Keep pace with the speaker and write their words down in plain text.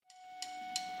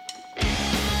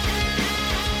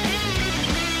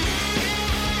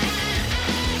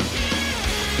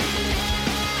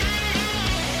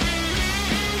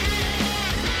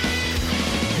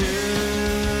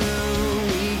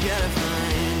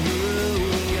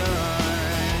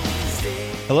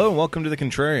Hello and welcome to The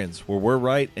Contrarians, where we're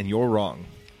right and you're wrong.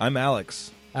 I'm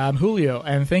Alex. I'm Julio,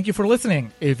 and thank you for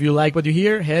listening. If you like what you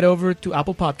hear, head over to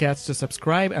Apple Podcasts to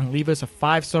subscribe and leave us a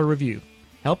 5-star review.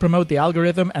 Help promote the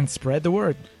algorithm and spread the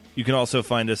word. You can also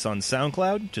find us on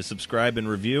SoundCloud to subscribe and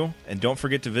review. And don't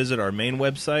forget to visit our main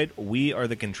website,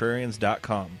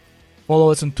 wearethecontrarians.com.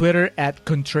 Follow us on Twitter at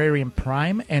Contrarian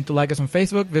Prime, and to like us on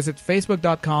Facebook, visit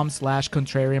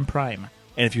facebook.com/Contrarian Prime.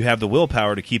 And if you have the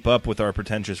willpower to keep up with our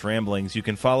pretentious ramblings, you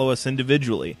can follow us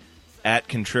individually at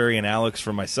Contrarian Alex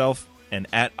for myself and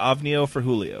at Ovnio for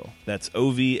Julio. That's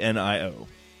OVNIO.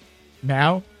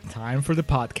 Now, time for the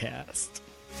podcast.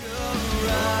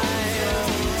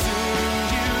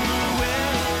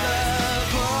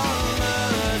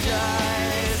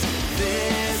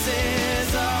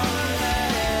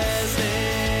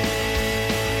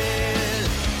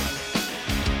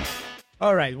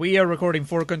 All right, we are recording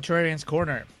for Contrarian's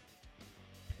Corner.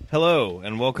 Hello,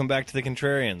 and welcome back to The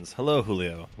Contrarians. Hello,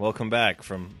 Julio. Welcome back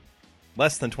from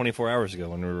less than 24 hours ago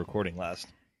when we were recording last.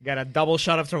 Got a double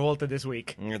shot of Travolta this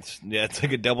week. It's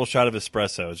like a double shot of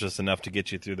espresso. It's just enough to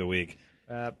get you through the week.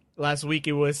 Last week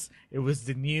it was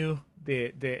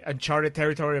the uncharted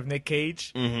territory of Nick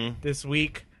Cage. Mm-hmm. This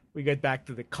week we get back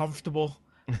to the comfortable,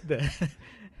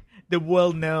 the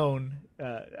well-known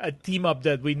a team up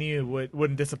that we knew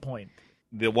wouldn't disappoint.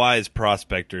 The wise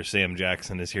prospector Sam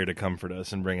Jackson is here to comfort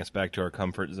us and bring us back to our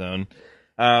comfort zone.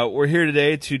 We're here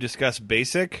today to discuss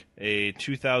Basic, a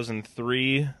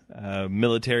 2003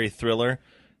 military thriller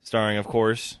starring, of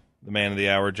course, the man of the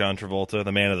hour, John Travolta,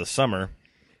 the man of the summer.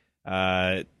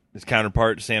 His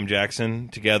counterpart, Sam Jackson,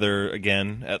 together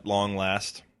again at long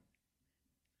last.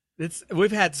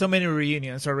 We've had so many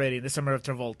reunions already in the summer of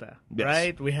Travolta, yes.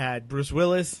 Right? We had Bruce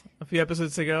Willis a few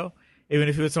episodes ago, even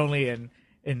if it was only in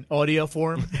audio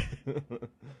form.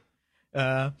 Is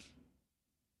that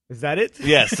it?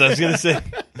 Yes, I was going to say,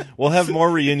 we'll have more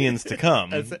reunions to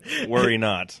come. Worry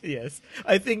not. Yes.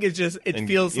 I think it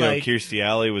feels like... Kirstie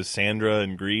Alley was Sandra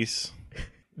in Grease.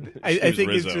 I think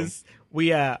Rizzo. It's just...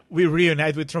 We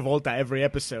reunite with Travolta every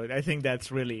episode. I think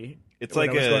that's really... It's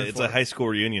like a high school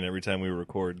reunion every time we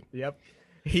record. Yep.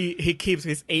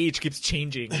 His age keeps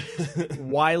changing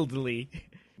wildly.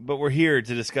 But we're here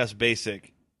to discuss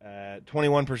Basic.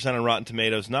 21% on Rotten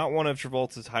Tomatoes. Not one of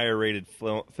Travolta's higher rated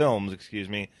films,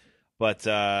 but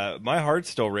my heart's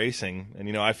still racing.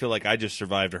 And, I feel like I just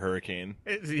survived a hurricane.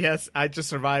 Yes, I just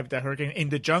survived a hurricane in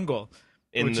the jungle.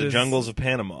 In the jungles of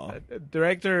Panama.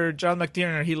 Director John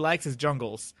McTiernan, he likes his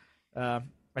jungles. I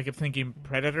kept thinking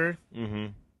Predator. Mm-hmm.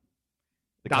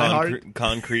 The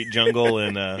concrete jungle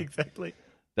in exactly.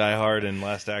 Die Hard and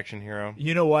Last Action Hero.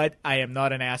 You know what? I am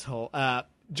not an asshole.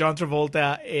 John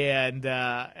Travolta and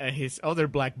his other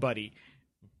black buddy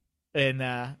in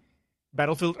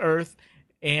Battlefield Earth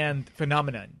and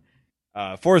Phenomenon.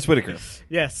 Forrest Whitaker.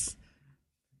 Yes.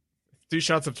 2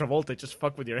 shots of Travolta just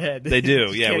fuck with your head. They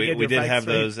do. Yeah, we did have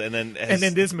those, and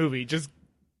then this movie just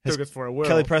took us for a whirl.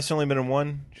 Kelly Preston only been in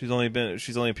one. She's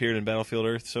only appeared in Battlefield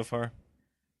Earth so far.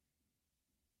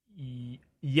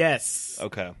 Yes.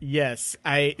 Okay. Yes.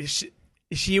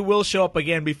 She will show up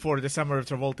again before the summer of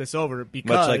Travolta is over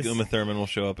because... Much like Uma Thurman will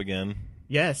show up again.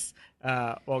 Yes.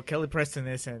 Well, Kelly Preston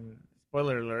is in...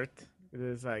 Spoiler alert. It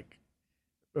is like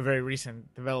a very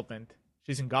recent development.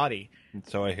 She's in Gotti.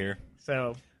 So I hear.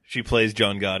 So... She plays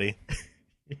John Gotti.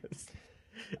 Yes.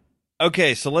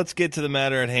 Okay, so let's get to the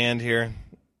matter at hand here.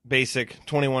 Basic,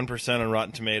 21% on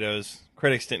Rotten Tomatoes.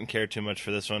 Critics didn't care too much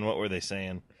for this one. What were they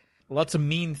saying? Lots of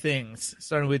mean things,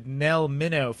 starting with Nell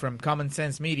Minow from Common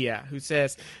Sense Media, who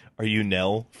says... Are you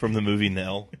Nell from the movie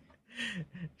Nell?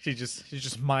 She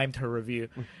just mimed her review.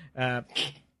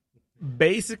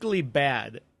 Basically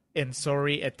bad and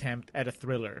sorry attempt at a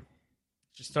thriller.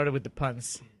 She started with the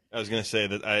puns. I was going to say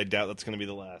that I doubt that's going to be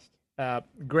the last.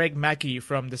 Greg Mackey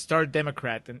from the Star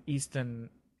Democrat and Easton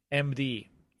MD.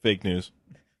 Fake news.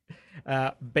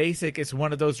 Basic is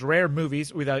one of those rare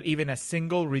movies without even a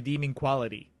single redeeming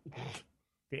quality.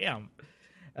 Damn.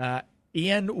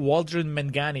 Ian Waldron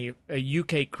Mangani, a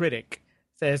UK critic,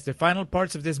 says the final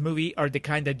parts of this movie are the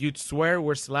kind that you'd swear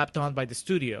were slapped on by the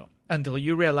studio until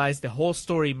you realize the whole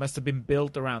story must have been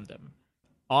built around them.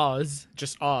 Oz,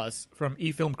 just Oz, from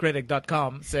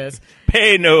efilmcritic.com says,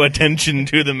 Pay no attention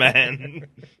to the man.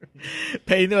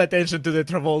 Pay no attention to the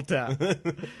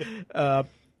Travolta.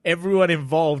 Everyone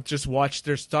involved just watched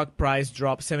their stock price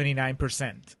drop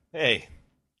 79%. Hey,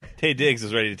 Taye Diggs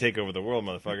is ready to take over the world,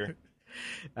 motherfucker.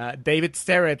 David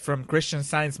Sterrett from Christian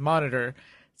Science Monitor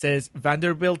says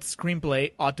Vanderbilt's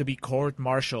screenplay ought to be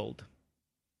court-martialed.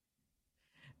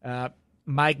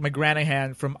 Mike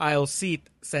McGranahan from Aisle Seat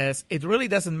says, it really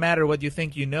doesn't matter what you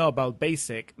think you know about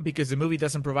Basic because the movie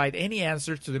doesn't provide any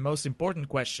answer to the most important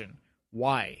question,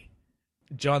 why?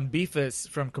 John Beefus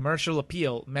from Commercial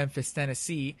Appeal, Memphis,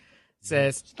 Tennessee,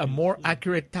 says a more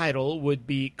accurate title would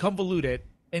be convoluted,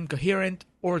 incoherent,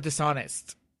 or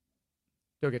dishonest.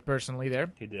 Took it personally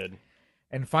there. He did.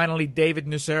 And finally, David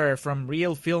Nusser from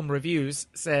Real Film Reviews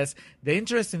says, the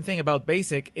interesting thing about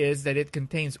Basic is that it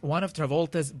contains one of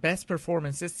Travolta's best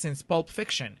performances since Pulp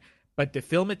Fiction, but the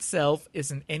film itself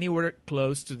isn't anywhere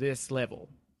close to this level.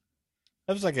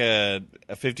 That was like a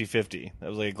 50-50. That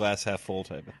was like a glass half full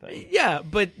type of thing. Yeah,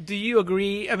 but do you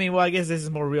agree? I mean, well, I guess this is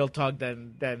more real talk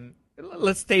than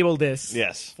let's table this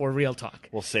for real talk.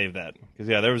 We'll save that. Because,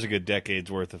 there was a good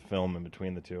decade's worth of film in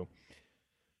between the two.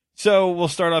 So we'll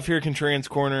start off here at Contrarian's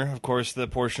Corner, of course, the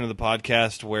portion of the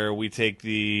podcast where we take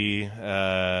the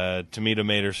tomato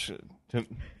meter.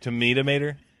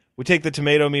 We take the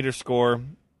tomato meter score.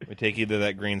 We take either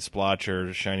that green splotch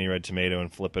or shiny red tomato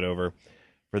and flip it over.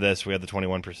 For this, we have the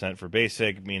 21% for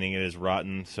Basic, meaning it is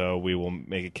rotten. So we will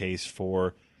make a case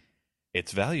for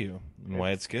its value and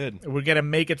why it's good. We're gonna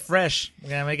make it fresh. We're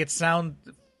gonna make it sound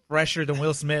fresher than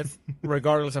Will Smith,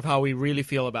 regardless of how we really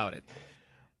feel about it.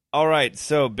 All right,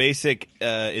 so Basic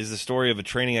is the story of a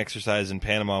training exercise in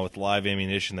Panama with live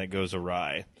ammunition that goes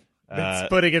awry. That's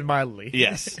putting it mildly.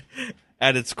 Yes.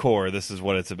 At its core, this is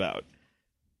what it's about.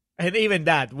 And even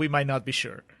that, we might not be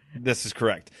sure. This is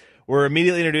correct. We're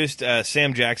immediately introduced.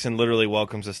 Sam Jackson literally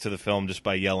welcomes us to the film just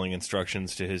by yelling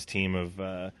instructions to his team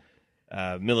of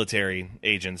military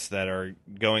agents that are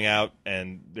going out,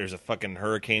 and there's a fucking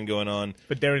hurricane going on.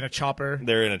 But they're in a chopper.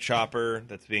 They're in a chopper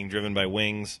that's being driven by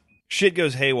wings. Shit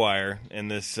goes haywire in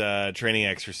this training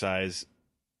exercise.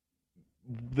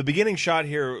 The beginning shot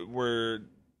here,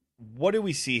 what do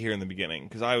we see here in the beginning?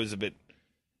 Because I was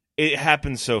it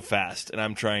happens so fast, and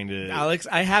I'm trying to... Alex,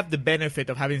 I have the benefit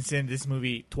of having seen this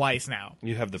movie twice now.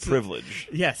 You have the privilege.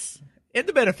 Yes. And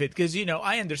the benefit, because,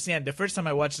 I understand the first time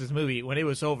I watched this movie, when it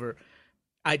was over,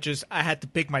 I had to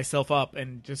pick myself up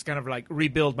and just kind of like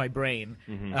rebuild my brain.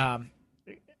 Mm-hmm.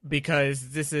 Because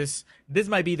this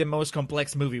might be the most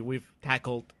complex movie we've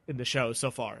tackled in the show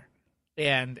so far.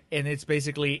 And it's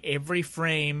basically every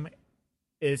frame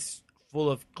is full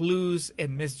of clues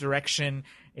and misdirection,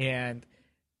 and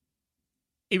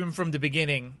even from the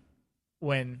beginning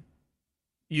when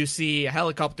you see a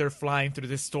helicopter flying through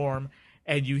this storm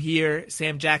and you hear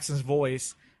Sam Jackson's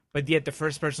voice, but yet the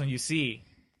first person you see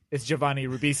is Giovanni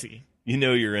Ribisi. You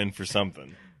know you're in for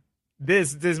something.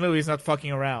 This movie is not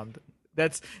fucking around.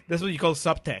 That's what you call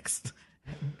subtext.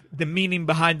 The meaning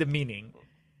behind the meaning.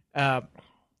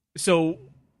 So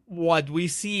what we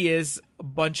see is a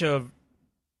bunch of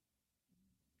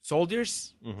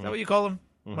soldiers. Mm-hmm. Is that what you call them?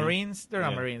 Mm-hmm. Marines? They're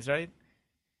not Marines, right?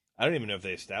 I don't even know if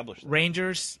they established them.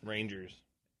 Rangers.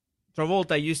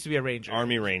 Travolta used to be a Ranger.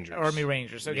 Army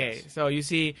Rangers. Okay, yes. So you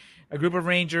see a group of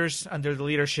Rangers under the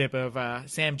leadership of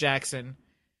Sam Jackson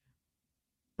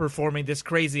performing this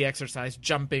crazy exercise,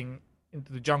 jumping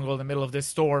into the jungle in the middle of this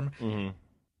storm. Mm-hmm.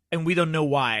 And we don't know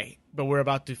why, but we're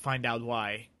about to find out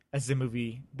why as the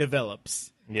movie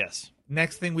develops. Yes.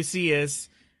 Next thing we see is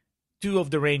two of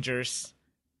the Rangers,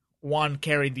 one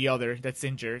carrying the other that's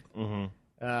injured.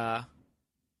 Mm-hmm.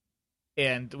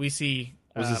 And we see...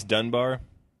 Was this Dunbar?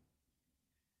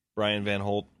 Brian Van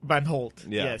Holt? Van Holt,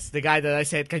 yeah. Yes. The guy that I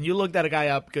said, can you look that guy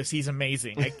up because he's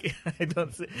amazing. I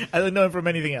don't know him from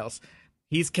anything else.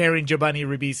 He's carrying Giovanni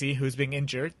Ribisi, who's being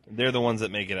injured. They're the ones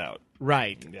that make it out.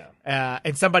 Right. Yeah.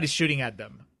 And somebody's shooting at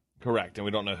them. Correct, and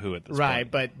we don't know who at this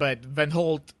point. Right, but Van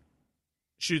Holt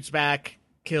shoots back,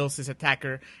 kills his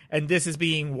attacker, and this is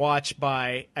being watched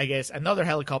by, I guess, another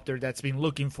helicopter that's been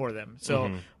looking for them. So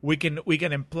we can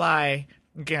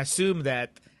assume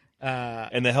that...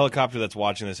 and the helicopter that's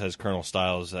watching this has Colonel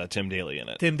Styles, Tim Daly in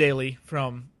it. Tim Daly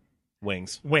from...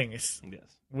 Wings. Yes.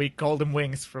 We called him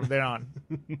Wings from there on.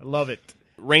 I love it.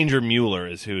 Ranger Mueller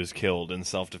is who is killed in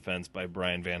self-defense by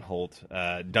Brian Van Holt.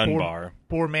 Dunbar.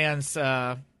 Poor man's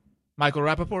Michael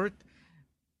Rappaport.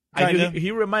 Kinda.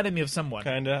 He reminded me of someone.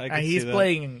 Kinda. I can he's see that.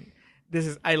 playing...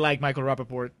 I like Michael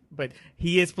Rappaport, but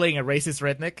he is playing a racist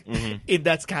redneck. Mm-hmm. And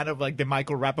that's kind of like the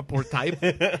Michael Rappaport type.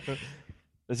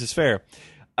 This is fair.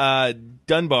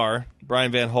 Dunbar,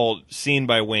 Brian Van Holt, seen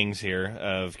by Wings here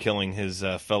of killing his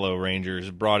fellow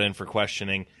Rangers, brought in for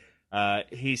questioning.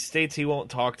 He states he won't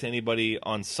talk to anybody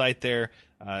on site there.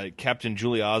 Captain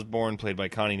Julie Osborne, played by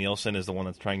Connie Nielsen, is the one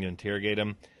that's trying to interrogate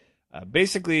him.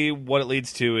 Basically, what it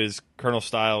leads to is Colonel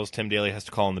Styles, Tim Daly, has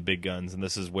to call in the big guns, and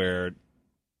this is where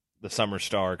the Summer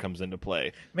Star comes into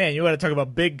play. Man, you want to talk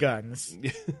about big guns.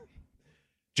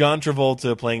 John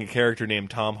Travolta playing a character named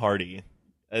Tom Hardy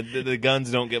The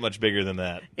guns don't get much bigger than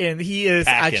that. And he is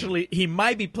Packing. actually, he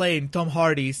might be playing Tom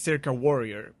Hardy's Circa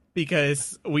Warrior,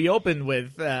 because we open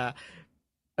with a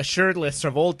shirtless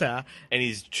Travolta. And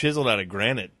he's chiseled out of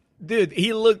granite. Dude,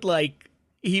 he looked like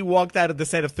he walked out of the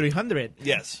set of 300.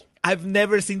 Yes. I've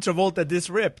never seen Travolta this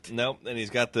ripped. Nope. And he's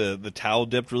got the towel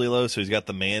dipped really low, so he's got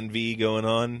the man V going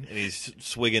on, and he's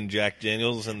swigging Jack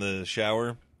Daniels in the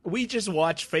shower. We just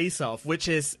watched Face Off, which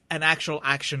is an actual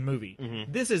action movie.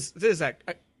 Mm-hmm. This is a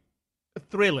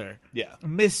thriller, Yeah.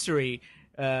 mystery,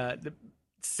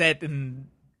 set in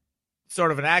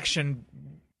sort of an action,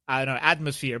 I don't know,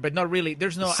 atmosphere, but not really.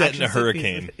 There's no Set action in a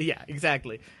hurricane. Yeah,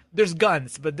 exactly. There's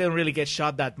guns, but they don't really get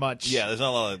shot that much. Yeah, there's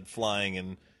not a lot of flying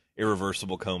and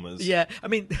irreversible comas. Yeah, I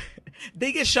mean,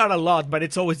 they get shot a lot, but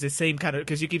it's always the same kind of,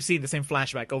 because you keep seeing the same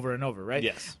flashback over and over, right?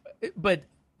 Yes. But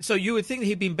so you would think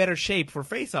he'd be in better shape for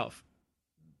Face Off,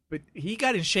 but he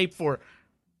got in shape for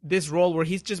this role where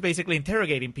he's just basically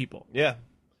interrogating people. Yeah,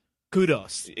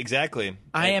 Kudos. exactly.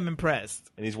 I am impressed.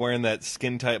 And he's wearing that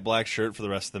skin-tight black shirt for the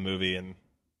rest of the movie, and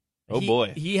oh He-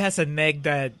 boy, he has a neck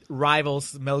that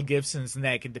rivals Mel Gibson's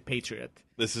neck in The Patriot.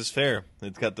 this is fair.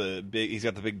 He's got the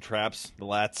big traps, the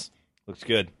lats. Looks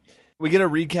good. We get a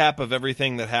recap of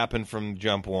everything that happened from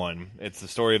Jump One. It's the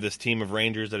story of this team of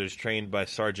Rangers that is trained by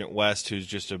Sergeant West, who's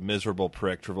just a miserable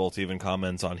prick. Travolta even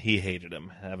comments on he hated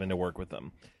him, having to work with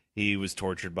him. He was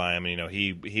tortured by him, and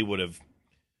he would have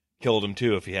killed him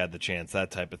too if he had the chance, that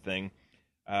type of thing.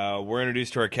 We're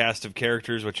introduced to our cast of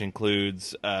characters, which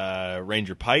includes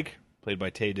Ranger Pike, played by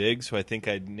Taye Diggs, who I think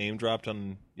I name dropped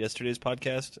on yesterday's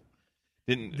podcast.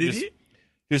 Did just, you?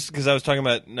 Just because I was talking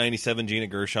about 97 Gina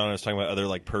Gershon, I was talking about other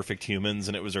like perfect humans,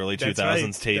 and it was early That's 2000s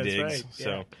right. Taye That's Diggs.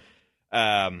 right.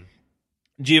 So,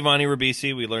 Giovanni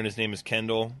Ribisi, we learn his name is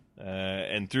Kendall,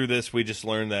 and through this we just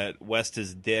learn that West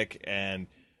is Dick, and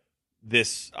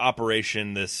this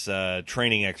operation, this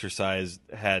training exercise,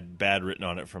 had bad written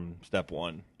on it from step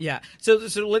one. Yeah. So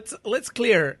let's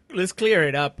clear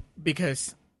it up,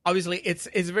 because obviously it's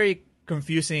very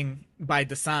confusing by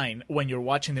design when you're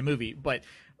watching the movie, but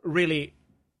really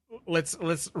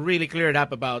let's really clear it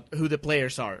up about who the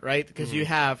players are, right? Because you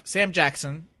have Sam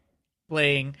Jackson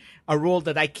playing a role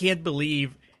that I can't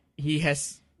believe he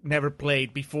has never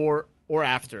played before or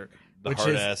after, which is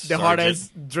hard-ass the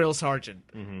hard-ass drill sergeant,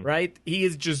 right? He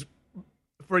is just,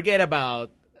 forget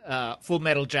about Full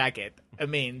Metal Jacket. I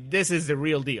mean, this is the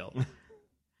real deal.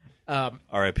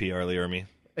 R.I.P. Arlie Ermey.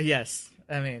 Yes,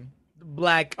 I mean,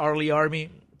 Black Arlie Army.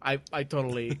 I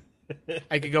totally,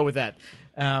 I could go with that.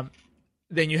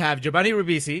 Then you have Giovanni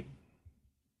Ribisi,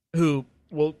 who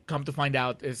we'll come to find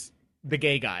out is the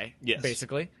gay guy, Yes.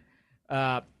 basically.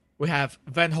 We have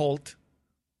Van Holt,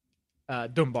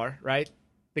 Dunbar, right?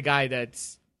 The guy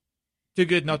that's too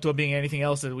good not to being anything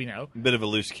else that we know. Bit of a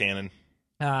loose cannon.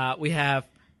 We have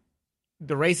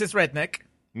the racist redneck,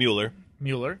 Mueller.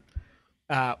 Mueller.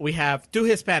 We have two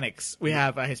Hispanics. We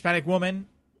have a Hispanic woman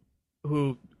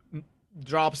who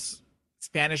drops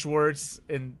Spanish words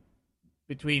in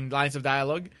between lines of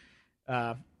dialogue.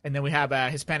 And then we have a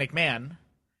Hispanic man,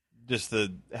 Just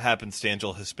the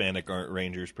happenstantial Hispanic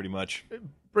Rangers, pretty much.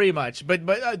 pretty much.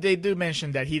 But they do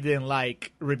mention that he didn't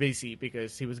like Ribisi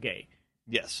because he was gay.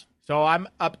 Yes. So I'm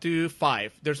up to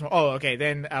 5. There's more. Oh, okay.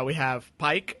 Then we have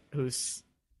Pike, who's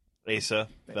Asa,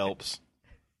 Phelps,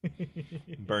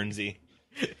 Bernsey.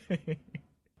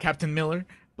 Captain Miller,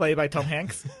 played by Tom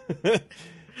Hanks.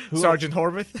 Sergeant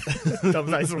Horvath, Tom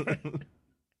Sizemore.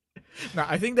 No,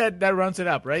 I think that rounds it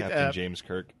up, right? Captain James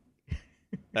Kirk.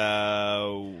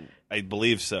 I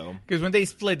believe so. Because when they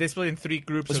split in 3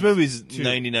 groups. This of movie's 2.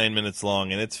 99 minutes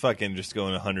long, and it's fucking just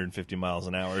going 150 miles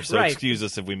an hour. So Right. excuse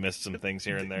us if we missed some things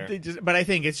here and there. But I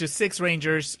think it's just 6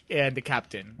 Rangers and the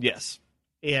captain, Yes.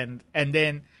 and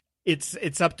then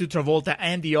it's up to Travolta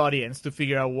and the audience to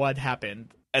figure out what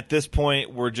happened. At this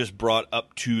point, we're just brought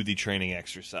up to the training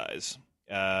exercise.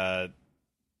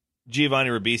 Giovanni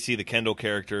Ribisi, the Kendall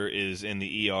character, is in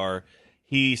the ER.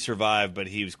 He survived, but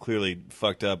he was clearly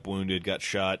fucked up, wounded, got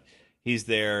shot. He's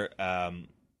there.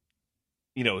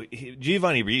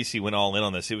 Giovanni Ribisi went all in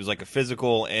on this. It was like a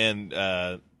physical and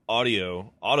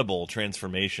audible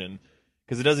transformation,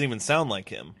 because it doesn't even sound like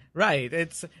him. Right.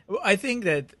 I think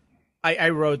that I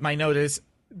wrote my note is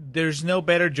there's no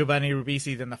better Giovanni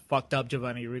Ribisi than the fucked up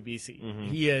Giovanni Ribisi.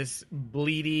 He is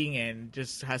bleeding and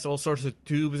just has all sorts of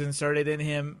tubes inserted in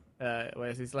him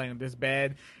as he's laying on this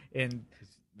bed, and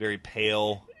Very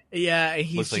pale. yeah,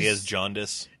 he's Looks like he has just-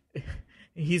 jaundice.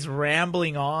 he's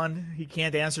rambling on. He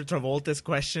can't answer Travolta's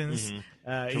questions. He-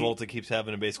 Travolta keeps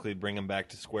having to basically bring him back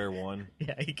to square one.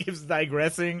 Yeah, he keeps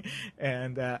digressing,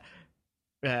 and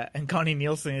Connie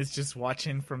Nielsen is just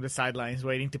watching from the sidelines,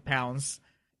 waiting to pounce.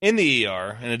 In the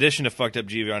ER, in addition to fucked up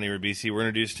Giovanni Ribisi, we're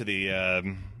introduced to the,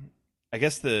 I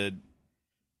guess the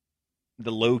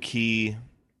low key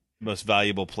most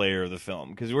valuable player of the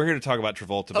film, because we're here to talk about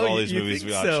Travolta, but all these movies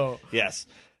we watch. So? Yes,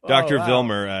 Dr. Wow.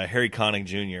 Vilmer, Harry Connick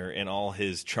Jr. in all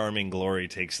his charming glory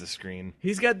takes the screen.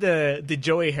 He's got the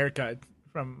Joey haircut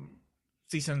from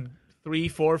season 3,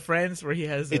 4 Friends, where he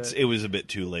has. It was a bit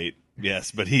too late,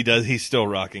 yes, but he's still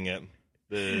rocking it.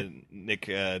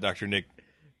 The Dr. Nick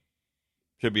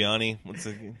Tribbiani.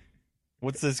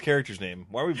 What's his character's name?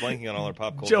 Why are we blanking on all our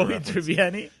pop culture Joey references?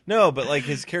 Tribbiani. No, but like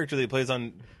his character that he plays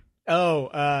on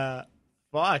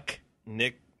Fuck.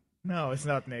 Nick. No, it's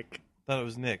not Nick. I thought it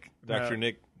was Nick. Dr. No.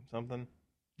 Nick something.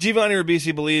 Giovanni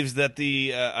Ribisi believes that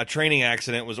a training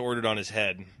accident was ordered on his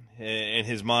head. In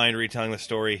his mind, retelling the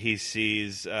story, he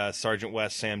sees Sergeant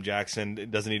West, Sam Jackson.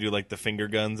 Doesn't he do like the finger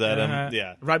guns at him?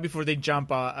 Yeah. Right before they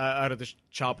jump out of the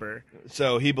chopper.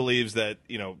 So he believes that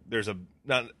there's a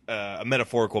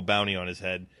metaphorical bounty on his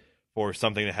head for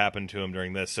something that happened to him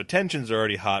during this. So tensions are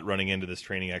already hot running into this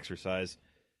training exercise.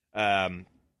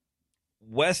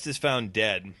 West is found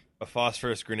dead, a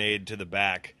phosphorus grenade to the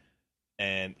back,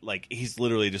 and like he's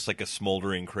literally just like a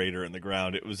smoldering crater in the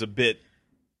ground. It was a bit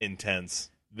intense,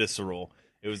 visceral.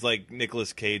 It was like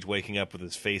Nicolas Cage waking up with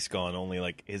his face gone, only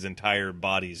like his entire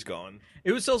body's gone.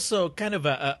 It was also kind of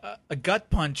a gut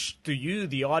punch to you,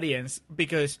 the audience,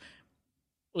 because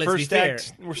let's be fair.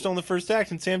 We're still in the first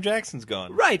act, and Sam Jackson's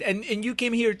gone. Right, and you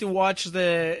came here to watch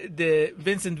the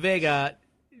Vincent Vega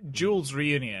Jules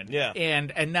reunion. Yeah.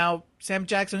 And now Sam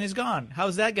Jackson is gone.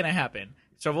 How's that going to happen?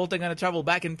 Is Travolta going to travel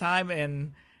back in time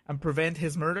and prevent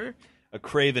his murder? A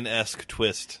Craven-esque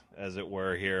twist, as it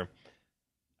were, here.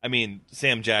 I mean,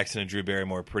 Sam Jackson and Drew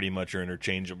Barrymore pretty much are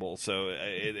interchangeable, so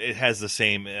it has the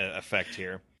same effect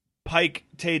here. Pike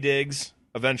Taye Diggs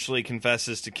eventually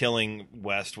confesses to killing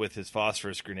West with his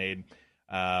phosphorus grenade.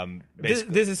 This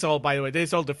is all, by the way, this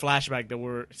is all the flashback that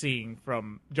we're seeing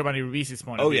from Giovanni Ribisi's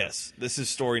point of view. Oh, yes. This is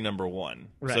story number 1.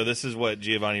 Right. So this is what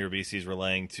Giovanni Ribisi is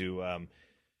relaying to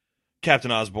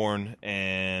Captain Osborne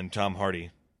and Tom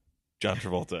Hardy. John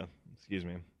Travolta. Excuse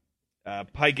me.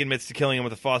 Pike admits to killing him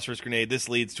with a phosphorus grenade. This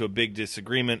leads to a big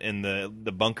disagreement in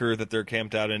the bunker that they're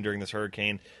camped out in during this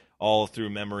hurricane, all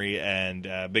through memory, and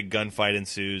a big gunfight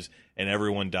ensues, and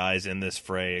everyone dies in this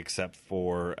fray except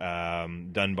for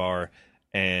Dunbar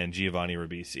and Giovanni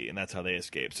Ribisi, and that's how they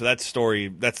escape. So that's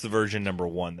the version number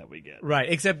 1 that we get. Right,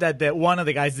 except that one of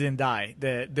the guys didn't die.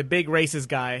 The big racist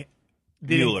guy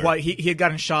didn't Mueller. quite. He had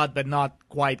gotten shot, but not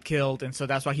quite killed, and so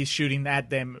that's why he's shooting at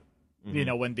them.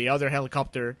 Mm-hmm. When the other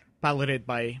helicopter, piloted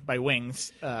by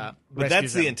Wings, But rescues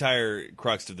that's the them. entire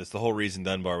crux of this. The whole reason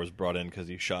Dunbar was brought in because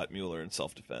he shot Mueller in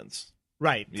self-defense.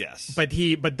 Right. Yes.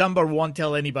 But Dunbar won't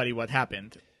tell anybody what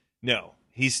happened. No,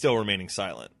 he's still remaining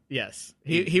silent. Yes,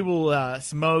 he will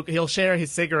smoke. He'll share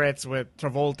his cigarettes with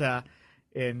Travolta,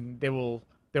 and they will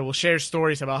share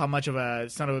stories about how much of a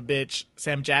son of a bitch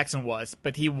Sam Jackson was.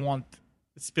 But he won't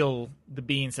spill the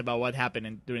beans about what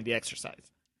happened during the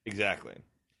exercise. Exactly.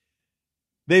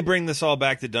 They bring this all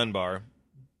back to Dunbar.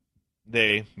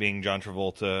 They, being John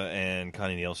Travolta and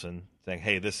Connie Nielsen, saying,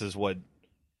 "Hey, this is what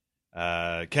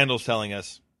Kendall's telling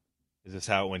us. Is this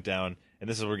how it went down?" And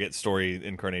this is where we get story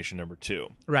incarnation number 2.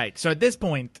 Right. So at this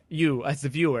point, you, as the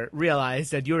viewer,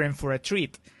 realize that you're in for a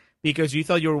treat because you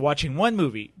thought you were watching one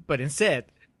movie, but instead,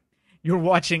 you're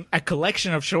watching a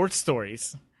collection of short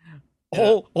stories,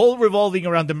 all revolving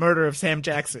around the murder of Sam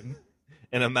Jackson.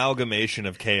 An amalgamation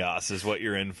of chaos is what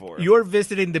you're in for. You're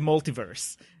visiting the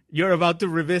multiverse. You're about to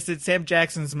revisit Sam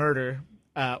Jackson's murder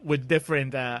with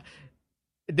different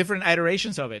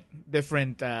iterations of it,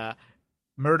 different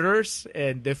murderers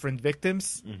and different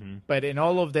victims. Mm-hmm. But in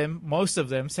all of them, most of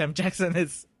them, Sam Jackson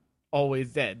is always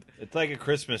dead. It's like A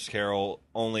Christmas Carol,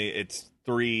 only it's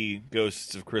 3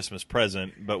 ghosts of Christmas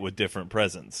present, but with different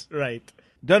presents. Right.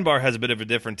 Dunbar has a bit of a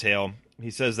different tale.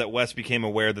 He says that West became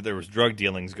aware that there was drug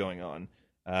dealings going on.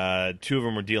 2 of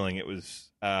them were dealing. It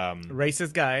was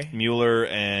Racist guy. Mueller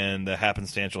and the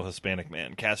happenstantial Hispanic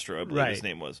man, Castro, I believe his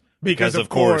name was. Because of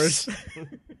course.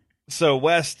 So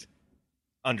West,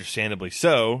 understandably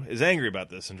so, is angry about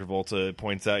this. And Travolta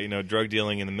points out, drug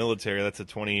dealing in the military, that's a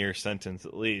 20-year sentence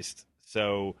at least.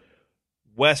 So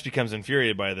West becomes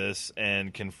infuriated by this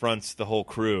and confronts the whole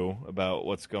crew about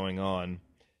what's going on.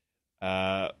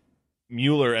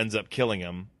 Mueller ends up killing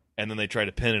him, and then they try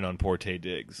to pin it on poor Taye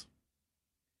Diggs.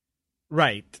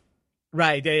 Right.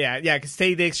 Yeah. Because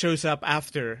Taye Diggs shows up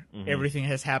after everything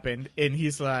has happened, and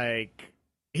he's like,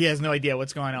 he has no idea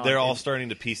what's going on. They're all starting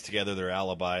to piece together their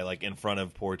alibi, like in front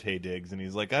of poor Taye Diggs, and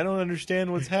he's like, "I don't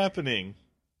understand what's happening."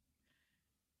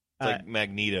 like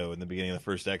Magneto in the beginning of the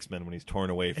first X-Men when he's torn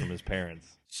away from his parents.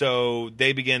 So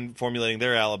they begin formulating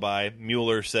their alibi.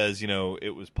 Mueller says,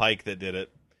 it was Pike that did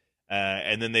it.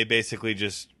 And then they basically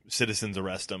just citizens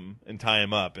arrest him and tie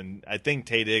him up. And I think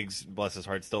Taye Diggs, bless his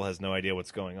heart, still has no idea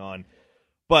what's going on.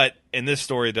 But in this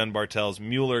story, Dunbar tells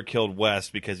Mueller killed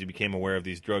West because he became aware of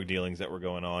these drug dealings that were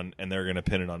going on, and they're going to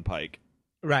pin it on Pike.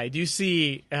 Right. You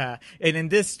see, and in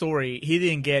this story, he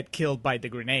didn't get killed by the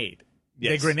grenade.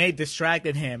 Yes. The grenade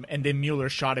distracted him, and then Mueller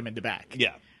shot him in the back.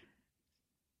 Yeah.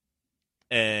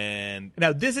 And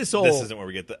now this is This isn't where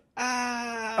we get the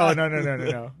Oh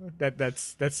no.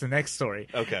 That's the next story.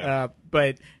 Okay.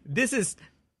 But this is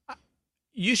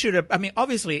you should have. I mean,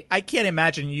 obviously, I can't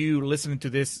imagine you listening to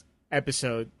this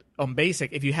episode on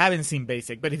Basic if you haven't seen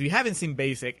Basic. But if you haven't seen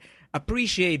Basic,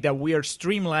 appreciate that we are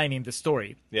streamlining the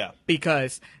story. Yeah.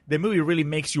 Because the movie really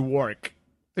makes you work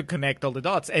to connect all the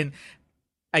dots. And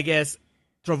I guess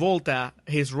Travolta,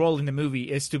 his role in the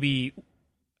movie is to be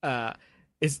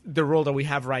is the role that we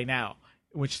have right now,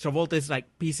 which Travolta is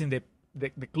like piecing the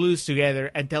clues together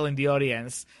and telling the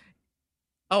audience,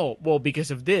 oh, well,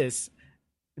 because of this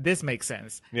makes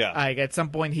sense. Yeah. Like at some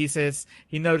point he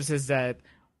notices that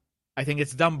I think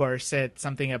it's Dunbar said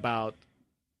something about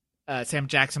Sam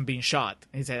Jackson being shot.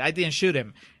 He said, I didn't shoot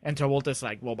him. And Travolta's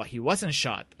like, well, but he wasn't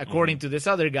shot. According to this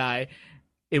other guy,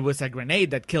 it was a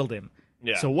grenade that killed him.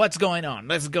 Yeah. So what's going on?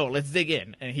 Let's go. Let's dig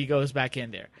in. And he goes back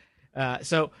in there.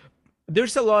 So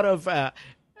there's a lot of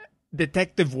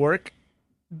detective work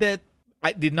that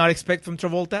I did not expect from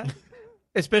Travolta,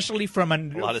 especially from a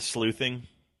lot of sleuthing.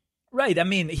 Right. I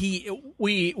mean,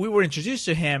 we were introduced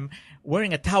to him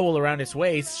wearing a towel around his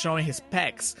waist, showing his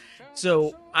pecs.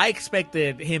 So I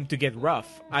expected him to get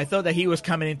rough. I thought that he was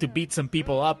coming in to beat some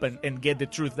people up and get the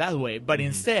truth that way. But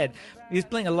instead, he's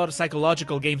playing a lot of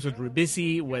psychological games with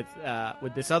Ribisi, with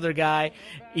this other guy,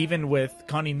 even with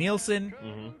Connie Nielsen.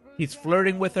 He's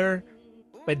flirting with her,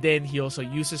 but then he also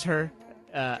uses her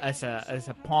as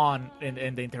a pawn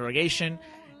in the interrogation.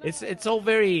 It's all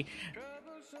very.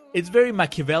 It's very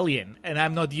Machiavellian, and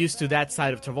I'm not used to that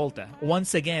side of Travolta.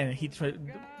 Once again,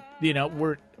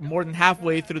 we're more than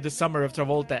halfway through the summer of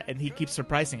Travolta, and he keeps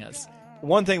surprising us.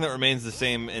 One thing that remains the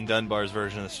same in Dunbar's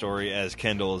version of the story as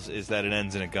Kendall's is that it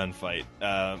ends in a gunfight.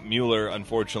 Mueller,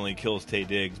 unfortunately, kills Taye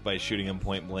Diggs by shooting him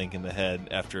point blank in the head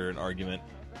after an argument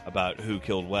about who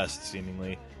killed West,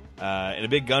 seemingly. And a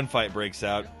big gunfight breaks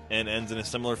out and ends in a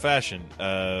similar fashion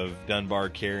of Dunbar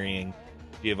carrying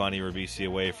Giovanni Ribisi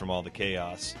away from all the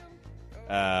chaos.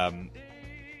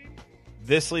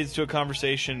 This leads to a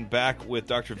conversation back with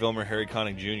Dr. Vilmer Harry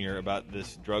Connick Jr. about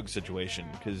this drug situation,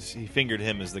 because he fingered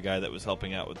him as the guy that was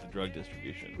helping out with the drug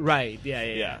distribution. Right,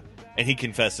 yeah. And he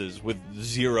confesses with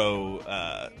zero,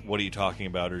 what are you talking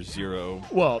about, or zero...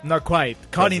 Well, not quite.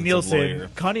 Connie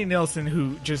Nielsen,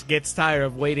 who just gets tired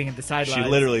of waiting at the sidelines. She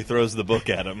literally throws the book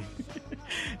at him.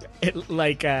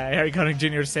 Harry Connick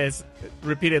Jr. says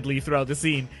repeatedly throughout the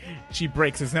scene, she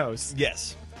breaks his nose.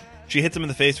 Yes. She hits him in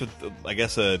the face with, I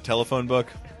guess, a telephone book.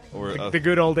 Or the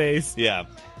good old days. Yeah.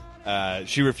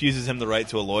 She refuses him the right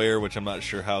to a lawyer, which I'm not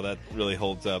sure how that really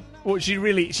holds up. Well, she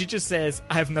just says,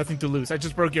 I have nothing to lose. I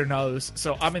just broke your nose,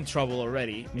 so I'm in trouble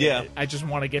already. Yeah. I just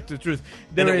want to get to the truth.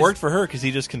 And it worked for her, because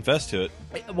he just confessed to it.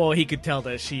 Well, he could tell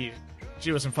that she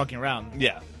wasn't fucking around.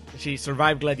 Yeah. She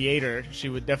survived Gladiator. She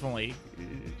would definitely...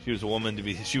 She was a woman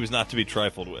she was not to be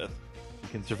trifled with. You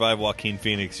can survive Joaquin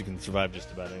Phoenix, you can survive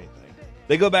just about anything.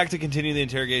 They go back to continue the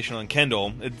interrogation on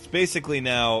Kendall. It's basically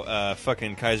now a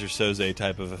fucking Kaiser Soze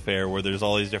type of affair where there's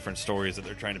all these different stories that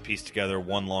they're trying to piece together,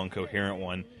 one long, coherent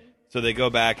one. So they go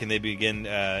back and they begin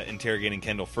interrogating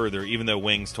Kendall further, even though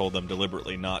Wings told them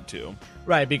deliberately not to.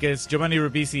 Right, because Giovanni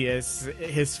Ribisi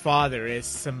his father is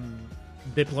some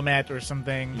diplomat or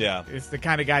something. Yeah. It's the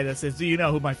kind of guy that says, do you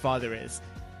know who my father is?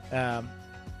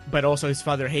 But also his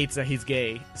father hates that he's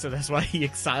gay, so that's why he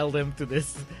exiled him to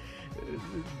this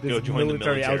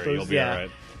military outpost. You'll be all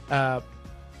right.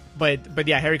 But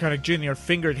yeah, Harry Connick Jr.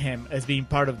 fingered him as being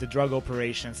part of the drug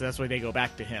operation, so that's why they go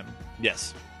back to him.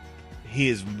 Yes. He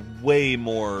is way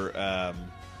more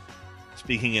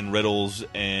speaking in riddles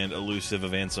and elusive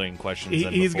of answering questions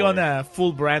than he's before. gone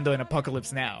full Brando in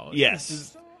Apocalypse Now.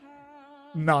 Yes.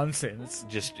 Nonsense.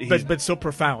 But so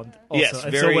profound also, yes,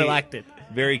 and so well acted.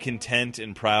 Very content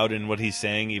and proud in what he's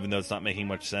saying, even though it's not making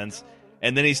much sense.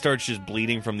 And then he starts just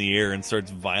bleeding from the ear and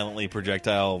starts violently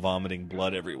projectile vomiting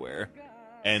blood everywhere.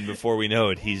 And before we know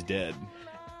it, he's dead.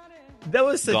 That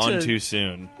was gone too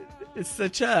soon. It's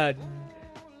such a...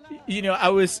 I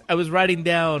was writing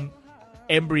down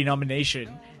Embry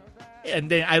nomination,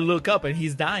 and then I look up and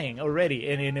he's dying already,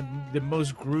 and in the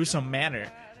most gruesome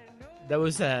manner. That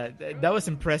was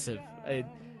impressive.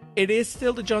 It is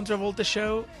still the John Travolta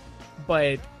show,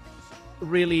 but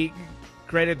really,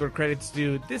 credit where credit's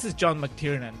due. This is John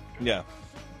McTiernan Yeah.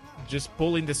 just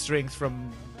pulling the strings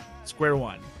from square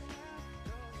one.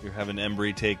 You're having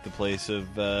Embry take the place of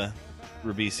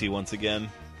Ribisi once again.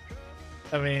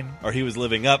 I mean, Or he was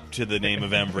living up to the name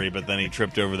of Embry, but then he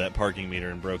tripped over that parking meter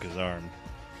and broke his arm.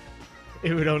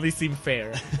 it would only seem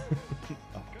fair.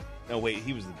 No, wait,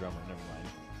 he was the drummer. Never mind.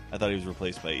 I thought he was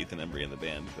replaced by Ethan Embry in the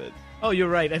band, but... Oh, you're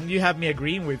right, and you have me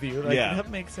agreeing with you. Like, Yeah. that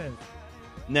makes sense.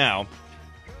 Now,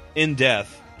 in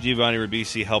death, Giovanni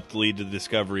Ribisi helped lead to the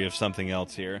discovery of something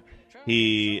else here.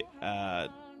 He,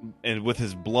 and with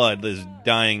his blood, his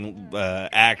dying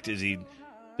act is he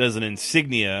does an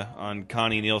insignia on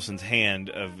Connie Nielsen's hand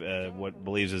of what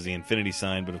believes is the infinity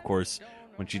sign, but of course,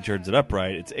 when she turns it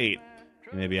upright, it's 8.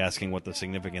 You may be asking what the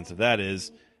significance of that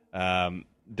is.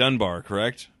 Dunbar,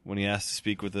 correct? When he asked to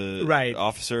speak with the Right.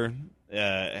 officer,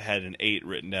 had an 8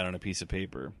 written down on a piece of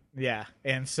paper. Yeah,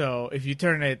 and so if you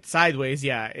turn it sideways,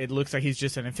 yeah, it looks like he's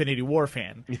just an Infinity War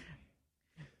fan.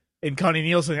 And Connie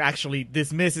Nielsen actually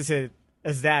dismisses it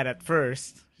as that at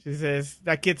first. She says,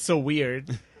 that kid's so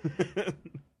weird.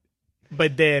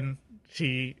 But then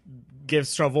she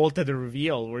gives Travolta the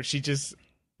reveal where she just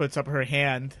puts up her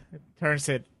hand, turns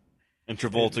it. And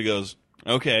Travolta goes,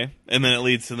 okay. And then it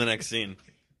leads to the next scene.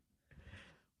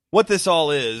 What this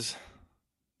all is,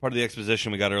 part of the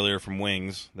exposition we got earlier from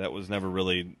Wings, that was never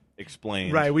really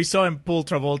explained. Right, we saw him pull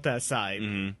Travolta aside.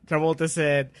 Mm-hmm.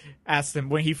 Travolta asked him,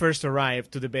 when he first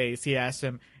arrived to the base, he asked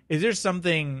him, is there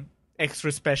something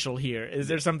extra special here? Is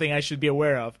there something I should be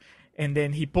aware of? And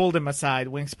then he pulled him aside,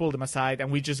 Wings pulled him aside,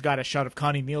 and we just got a shot of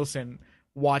Connie Nielsen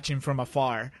watching from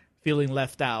afar, feeling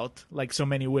left out, like so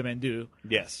many women do.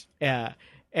 Yes.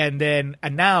 And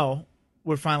now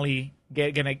we're finally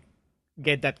gonna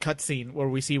get that cutscene where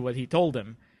we see what he told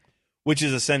him. Which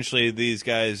is essentially these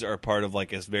guys are part of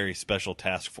like a very special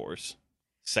task force,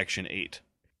 Section 8.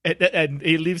 And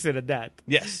he leaves it at that.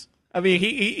 Yes. I mean,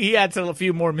 he adds a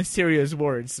few more mysterious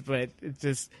words, but it's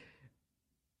just...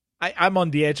 I'm on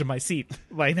the edge of my seat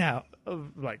right now.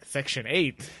 Like, Section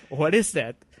 8? What is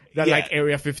that? That Yeah. like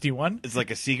Area 51? It's like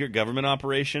a secret government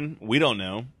operation. We don't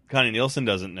know. Connie Nielsen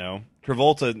doesn't know.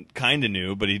 Travolta kind of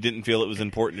knew, but he didn't feel it was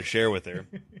important to share with her.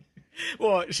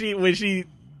 Well, when she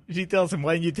tells him,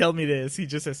 why didn't you tell me this? He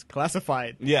just says,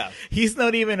 classified. Yeah. He's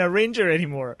not even a ranger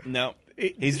anymore. No.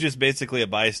 He's just basically a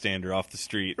bystander off the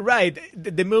street. Right.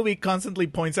 The movie constantly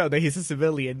points out that he's a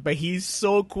civilian, but he's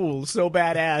so cool, so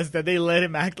badass that they let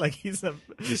him act like he's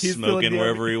Just smoking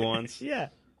wherever he wants. Yeah.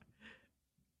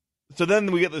 So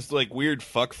then we get this like weird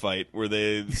fuck fight where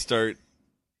they start.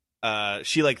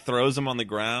 She like throws him on the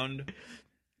ground,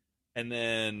 and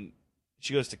then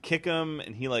she goes to kick him,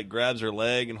 and he like grabs her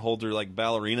leg and holds her like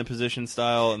ballerina position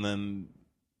style, and then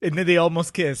they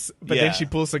almost kiss, but Yeah. then she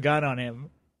pulls a gun on him,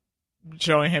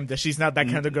 showing him that she's not that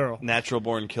kind of girl. natural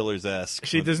born killers esque.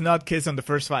 She does not kiss on the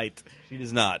first fight. She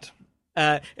does not. It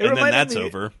And then reminded that's me-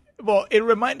 over. Well, it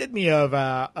reminded me of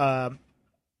the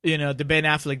Ben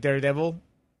Affleck Daredevil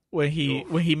when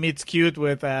he meets Cute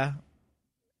with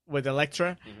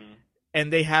Elektra,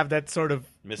 and they have that sort of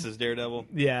Mrs. Daredevil.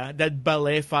 that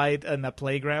ballet fight on a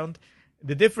playground.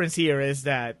 The difference here is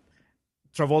that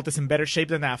Travolta's in better shape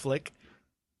than Affleck,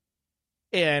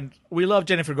 and we love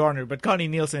Jennifer Garner, but Connie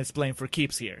Nielsen is playing for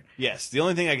keeps here. Yes, the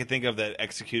only thing I could think of that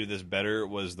executed this better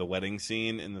was the wedding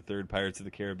scene in the third Pirates of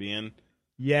the Caribbean,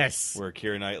 Yes, where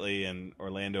Keira Knightley and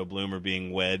Orlando Bloom are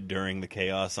being wed during the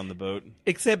chaos on the boat.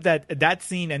 except that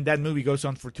scene and that movie goes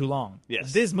on for too long.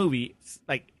 Yes. This movie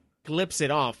like clips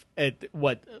it off at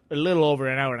a little over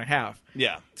an hour and a half.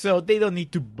 Yeah, So they don't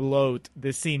need to bloat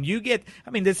the scene. You get,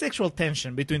 the sexual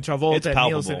tension between It's Travolta and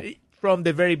palpable. Nielsen from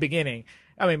the very beginning.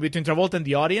 Between Travolta and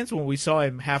the audience when we saw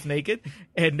him half naked,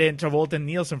 and then Travolta and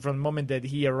Nielsen from the moment that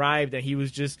he arrived and he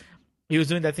was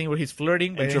doing that thing where he's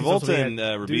flirting. But and then he's also Travolta being and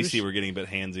a douche. Ribisi were getting a bit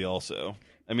handsy also.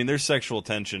 There's sexual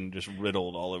tension just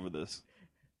riddled all over this.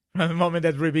 From the moment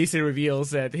that Ribisi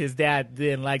reveals that his dad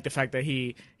didn't like the fact that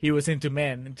he was into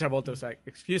men, and Travolta was like,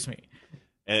 "Excuse me."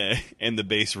 And the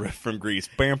bass riff from Grease.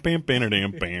 Bam, bam, bam,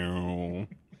 bam, bam.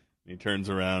 He turns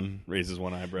around, raises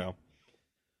one eyebrow.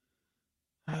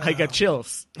 I got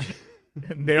chills.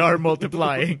 They are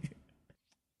multiplying.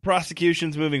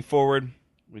 Prosecution's moving forward.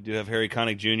 We do have Harry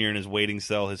Connick Jr. in his waiting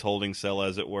cell, his holding cell,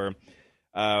 as it were.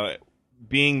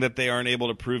 Being that they aren't able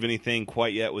to prove anything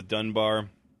quite yet with Dunbar,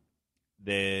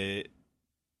 Harry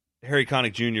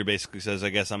Connick Jr. basically says, I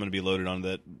guess I'm going to be loaded on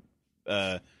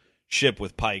that ship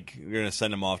with Pike. You're going to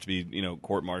send him off to be,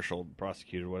 court-martialed,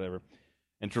 prosecuted, whatever.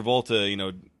 And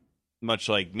Travolta, much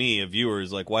like me, a viewer,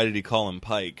 is like, why did he call him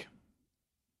Pike?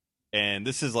 And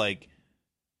this is like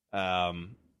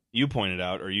you pointed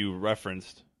out, or you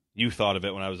referenced, you thought of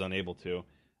it when I was unable to.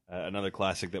 Another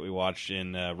classic that we watched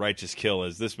in Righteous Kill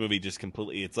is this movie just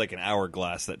completely, it's like an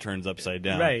hourglass that turns upside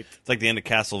down. Right. It's like the end of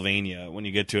Castlevania when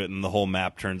you get to it and the whole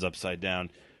map turns upside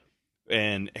down.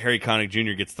 And Harry Connick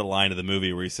Jr. gets the line of the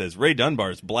movie where he says, Ray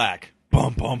Dunbar's black.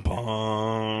 Bum, bum,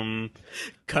 bum.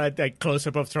 Cut, like,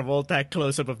 close-up of Travolta,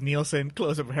 close-up of Nielsen,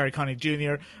 close-up of Harry Connick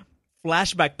Jr.,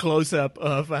 flashback close-up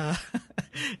of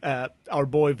our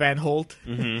boy Van Holt,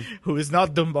 who is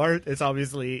not Dunbar. It's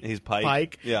obviously He's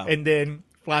Pike. Yeah. And then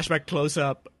flashback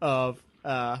close-up of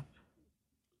the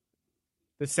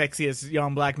sexiest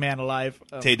young black man alive,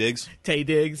 Taye Diggs. Taye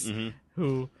Diggs,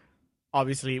 who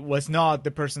obviously was not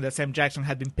the person that Sam Jackson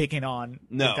had been picking on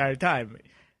the entire time.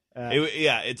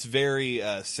 It's very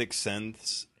Sixth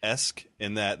Sense-esque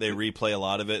in that they replay a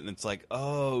lot of it, and it's like,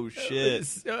 oh, shit.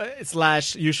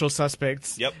 Slash Usual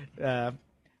Suspects. Yep.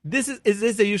 Is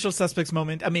this the Usual Suspects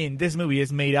moment? I mean, this movie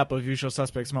is made up of Usual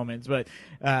Suspects moments, but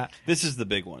this is the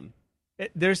big one.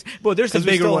 There's a bigger one.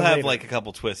 We still have later. like a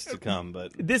couple twists to come,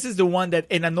 but this is the one that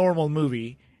in a normal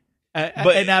movie,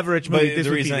 an average movie. But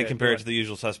the reason I compare it to The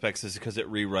Usual Suspects is because it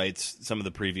rewrites some of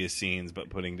the previous scenes,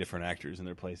 but putting different actors in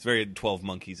their place. Very 12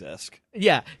 Monkeys-esque.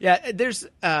 Yeah. There's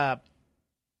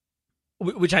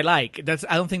which I like.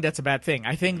 I don't think that's a bad thing.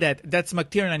 I think that's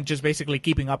McTiernan just basically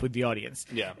keeping up with the audience.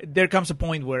 Yeah. There comes a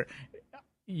point where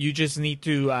you just need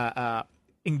to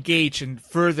engage in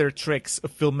further tricks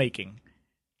of filmmaking,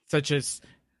 such as,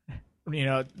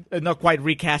 not quite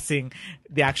recasting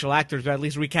the actual actors, but at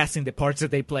least recasting the parts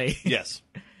that they play. Yes.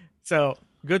 So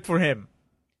good for him.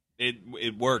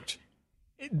 It worked.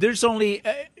 There's only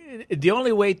the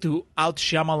only way to out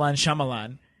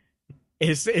Shyamalan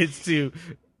is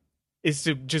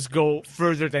to just go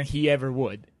further than he ever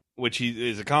would, which he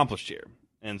is accomplished here.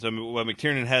 And so what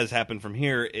McTiernan has happened from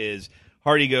here is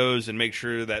Hardy goes and makes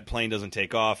sure that plane doesn't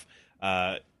take off.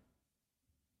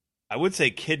 I would say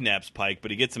kidnaps Pike,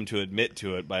 but he gets him to admit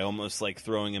to it by almost like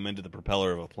throwing him into the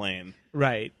propeller of a plane.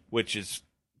 Right. Which is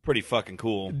pretty fucking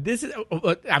cool. This is,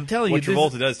 I'm telling you. What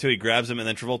Travolta does too, he grabs him and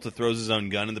then Travolta throws his own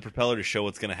gun in the propeller to show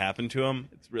what's going to happen to him.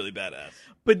 It's really badass.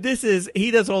 But he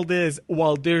does all this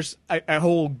while there's a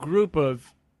whole group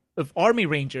of Army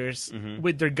Rangers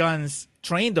with their guns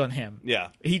trained on him. Yeah.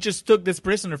 He just took this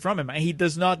prisoner from him and he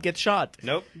does not get shot.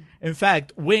 Nope. In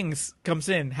fact, Wings comes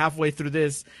in halfway through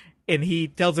this and he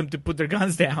tells them to put their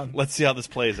guns down. Let's see how this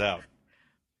plays out.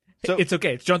 So it's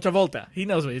okay. It's John Travolta. He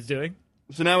knows what he's doing.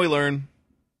 So now we learn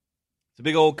it's a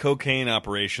big old cocaine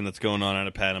operation that's going on out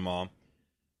of Panama.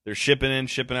 They're shipping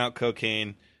out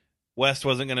cocaine. West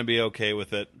wasn't going to be okay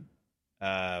with it.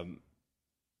 So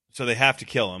they have to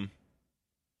kill him.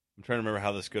 I'm trying to remember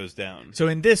how this goes down. So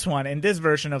in this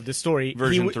version of the story...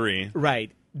 Version 3.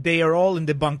 Right. They are all in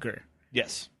the bunker.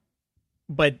 Yes.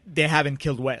 But they haven't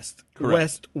killed West. Correct.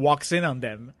 West walks in on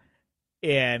them,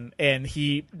 and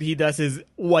he does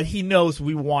what he knows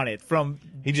we wanted from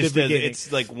he just the does, beginning.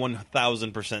 it's like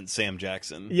 1,000% Sam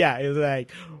Jackson. Yeah, it's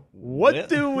like, what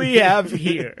do we have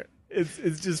here?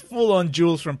 It's just full on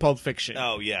Jules from Pulp Fiction.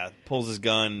 Oh yeah, pulls his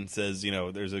gun and says,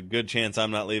 there's a good chance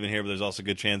I'm not leaving here, but there's also a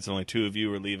good chance that only 2 of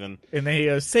you are leaving. And then he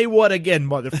goes, "Say what again,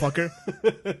 motherfucker?"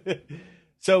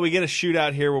 So we get a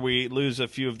shootout here where we lose a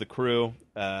few of the crew.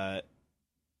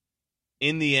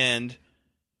 In the end,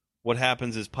 what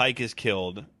happens is Pike is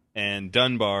killed, and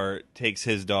Dunbar takes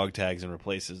his dog tags and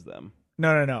replaces them.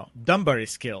 No. Dunbar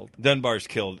is killed. Dunbar's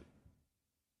killed.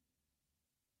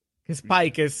 Because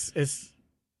Pike is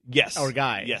yes our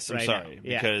guy. Yes, I'm right sorry. Now.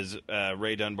 Yeah. Because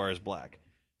Ray Dunbar is black.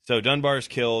 So Dunbar's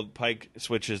killed, Pike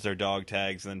switches their dog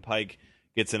tags, and then Pike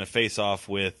gets in a face-off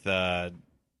with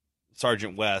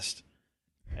Sergeant West.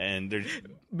 And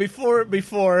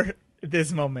before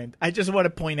this moment, I just want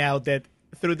to point out that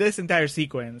through this entire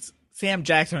sequence, Sam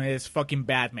Jackson is fucking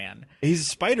Batman. He's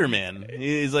Spider-Man.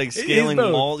 He's like scaling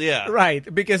walls. Yeah.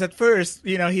 Right. Because at first,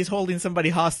 he's holding somebody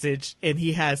hostage and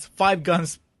he has 5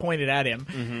 guns pointed at him.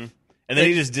 Mm-hmm. And then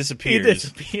he just disappears. He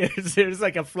disappears. There's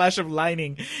like a flash of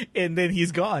lightning and then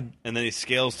he's gone. And then he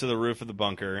scales to the roof of the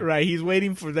bunker. Right. He's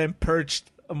waiting for them perched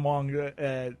among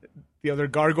the other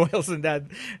gargoyles in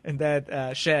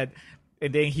that shed.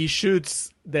 And then he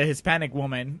shoots the Hispanic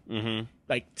woman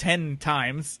like 10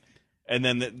 times. And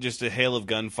then just a hail of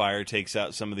gunfire takes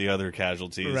out some of the other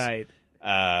casualties. Right.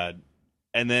 And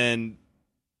then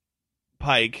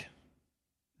Pike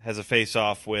has a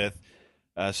face-off with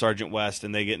Sergeant West,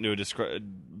 and they get into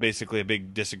basically a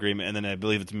big disagreement. And then I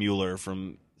believe it's Mueller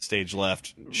from stage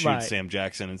left shoots Sam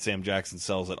Jackson, and Sam Jackson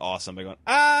sells it awesome by going,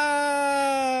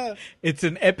 "Ah!" It's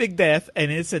an epic death,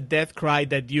 and it's a death cry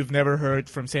that you've never heard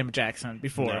from Sam Jackson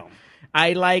before. No.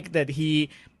 I like that he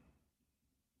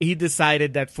he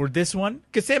decided that for this one,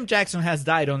 because Sam Jackson has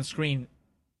died on screen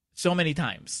so many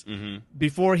times.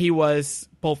 Before he was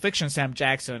Pulp Fiction Sam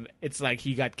Jackson, it's like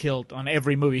he got killed on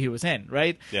every movie he was in,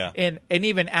 right? Yeah. And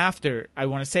even after, I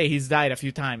want to say he's died a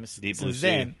few times Deep Blue since Sea.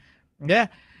 then.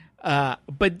 Yeah.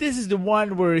 But this is the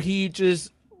one where he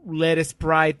just let his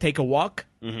pride take a walk.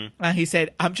 And he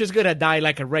said, I'm just going to die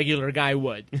like a regular guy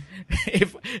would.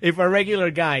 if a regular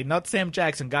guy, not Sam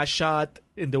Jackson, got shot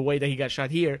in the way that he got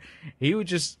shot here, he would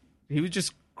just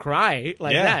cry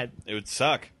like that. It would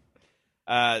suck.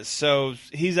 So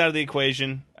he's out of the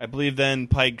equation. I believe then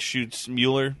Pike shoots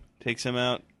Mueller, takes him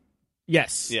out.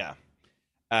 Yes. Yeah.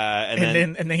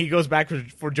 And then he goes back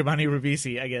for Giovanni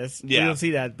Ribisi, I guess. Yeah. We don't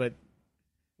see that, but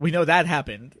we know that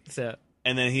happened. So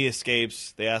And then he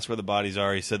escapes. They ask where the bodies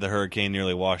are. He said the hurricane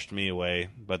nearly washed me away,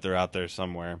 but they're out there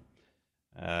somewhere.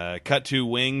 Cut to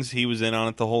Wings. He was in on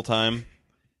it the whole time.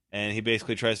 And he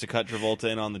basically tries to cut Travolta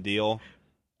in on the deal,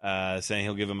 saying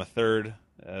he'll give him a third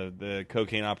of the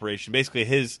cocaine operation. Basically,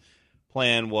 his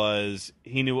plan was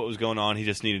he knew what was going on. He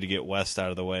just needed to get West out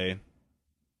of the way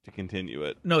to continue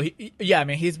it. no, I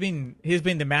mean he's been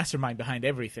the mastermind behind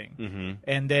everything.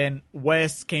 And then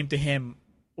West came to him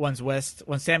when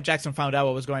Sam Jackson found out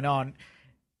what was going on.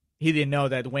 He didn't know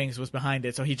that Wings was behind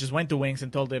it, so he just went to Wings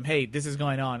and told him, "Hey, this is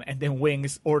going on." And then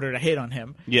Wings ordered a hit on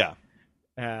him. Yeah.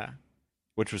 Uh,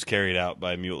 Which was carried out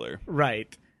by Mueller.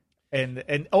 Right.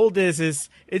 And all this it's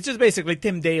just basically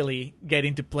Tim Daly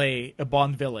getting to play a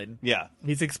Bond villain. Yeah.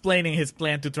 He's explaining his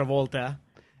plan to Travolta.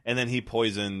 And then he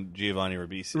poisoned Giovanni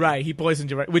Ribisi. Right, he poisoned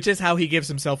Giovanni, which is how he gives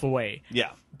himself away.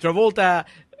 Yeah. Travolta,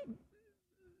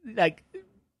 like,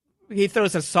 he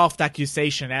throws a soft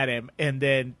accusation at him, and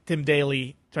then Tim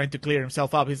Daly, trying to clear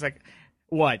himself up, he's like,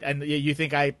 what? And you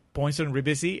think I poisoned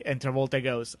Ribisi? And Travolta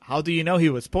goes, how do you know he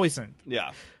was poisoned?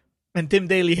 Yeah. And Tim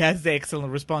Daly has the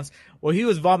excellent response. Well, he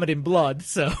was vomiting blood,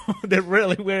 so there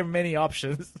really weren't many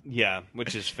options. Yeah,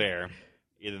 which is fair.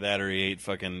 Either that or he ate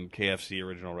fucking KFC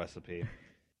original recipe.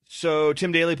 So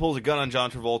Tim Daly pulls a gun on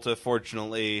John Travolta.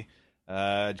 Fortunately,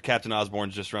 Captain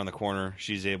Osborne's just around the corner.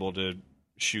 She's able to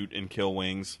shoot and kill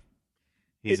Wings.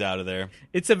 He's out of there.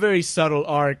 It's a very subtle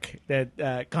arc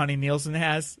that Connie Nielsen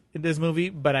has in this movie,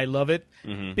 but I love it.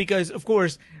 Because, of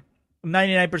course,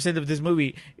 99% of this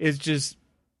movie is just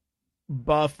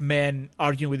buff men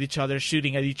arguing with each other,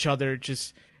 shooting at each other.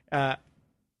 Just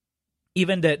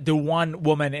even the one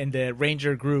woman in the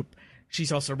Ranger group,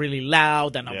 she's also really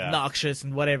loud and obnoxious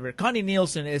and whatever. Connie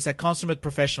Nielsen is a consummate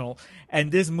professional,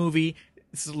 and this movie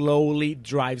slowly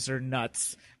drives her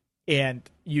nuts. And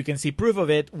you can see proof of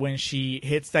it when she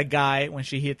hits that guy, when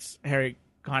she hits Harry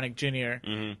Connick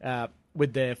Jr.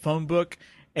 With the phone book.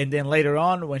 And then later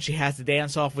on, when she has the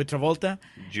dance off with Travolta.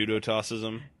 Judo tosses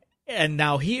him. And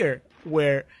now here,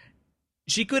 where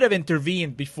she could have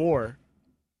intervened before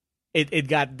it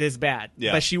got this bad.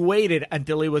 Yeah. But she waited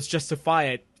until it was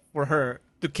justified for her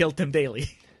to kill Tim Daly.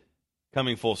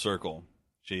 Coming full circle.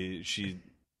 She's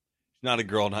not a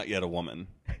girl, not yet a woman.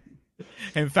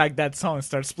 In fact, that song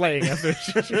starts playing after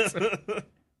she shoots her.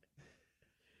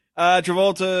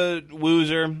 Travolta woos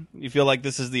her. You feel like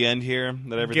this is the end here?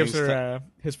 That everything's Gives her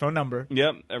his phone number.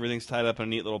 Yep, everything's tied up in a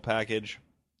neat little package.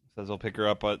 Says he'll pick her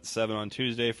up at 7 on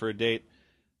Tuesday for a date.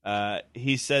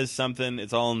 He says something.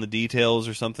 It's all in the details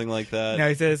or something like that. No,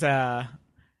 he says,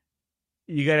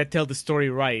 you got to tell the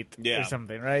story right Yeah. or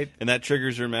something, right? And that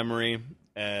triggers her memory,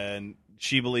 and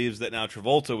she believes that now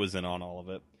Travolta was in on all of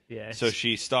it. Yeah. So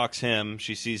she stalks him.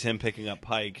 She sees him picking up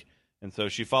Pike, and so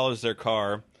she follows their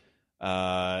car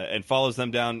and follows them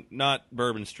down, not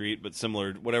Bourbon Street, but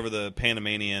similar, whatever the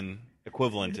Panamanian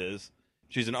equivalent is.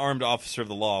 She's an armed officer of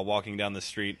the law walking down the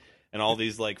street, and all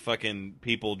these like fucking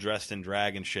people dressed in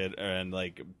drag and shit and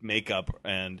like makeup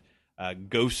and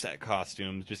ghost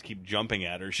costumes just keep jumping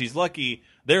at her. She's lucky.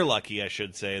 They're lucky, I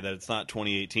should say, that it's not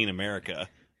 2018 America,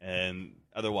 and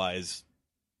otherwise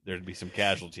there'd be some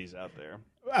casualties out there.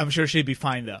 I'm sure she'd be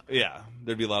fine, though. Yeah,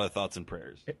 there'd be a lot of thoughts and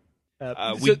prayers.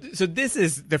 So this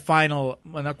is the final,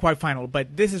 well, not quite final,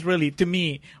 but this is really, to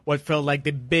me, what felt like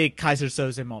the big Kaiser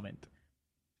Soze moment.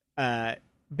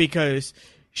 Because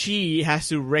she has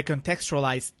to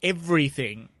recontextualize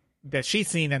everything that she's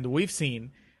seen and we've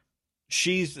seen. So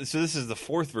this is the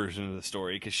fourth version of the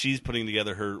story, because she's putting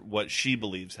together what she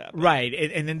believes happened. Right,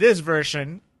 and in this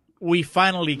version, we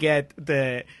finally get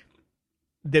the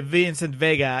Vincent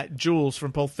Vega Jules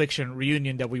from Pulp Fiction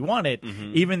reunion that we wanted,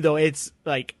 even though it's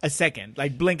like a second,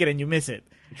 like blink it and you miss it.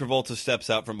 Travolta steps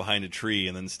out from behind a tree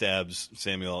and then stabs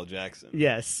Samuel L. Jackson.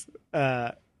 Yes.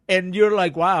 And you're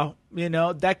like, wow,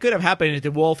 that could have happened if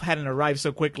the wolf hadn't arrived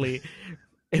so quickly.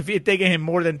 if it had taken him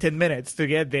more than 10 minutes to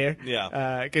get there.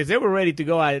 Yeah. Because they were ready to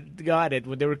go at it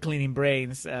when they were cleaning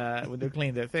brains, when they were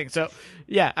cleaning their thing. So,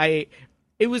 yeah,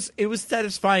 it was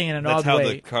satisfying in an That's odd how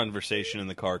way. the conversation in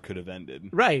the car could have ended.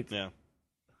 Right. Yeah.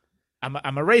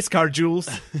 I'm a race car, Jules,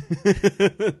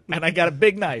 and I got a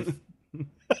big knife.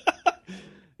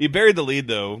 You buried the lead,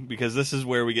 though, because this is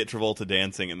where we get Travolta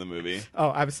dancing in the movie. Oh,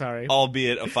 I'm sorry.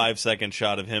 Albeit a 5-second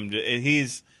shot of him. He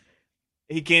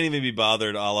can't even be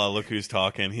bothered, a la Look Who's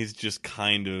Talking. He's just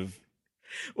kind of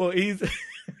Well, he's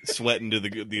sweating to the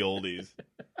oldies.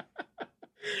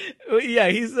 yeah,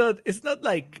 he's not. It's not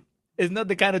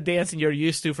the kind of dancing you're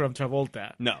used to from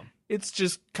Travolta. No. It's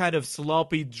just kind of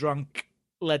sloppy, drunk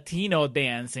Latino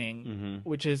dancing,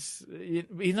 which is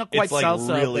he's not quite It's like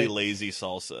salsa. really but- lazy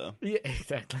salsa. Yeah,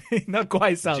 exactly. Not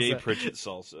quite salsa. Jay Pritchett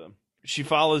salsa. She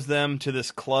follows them to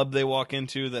this club they walk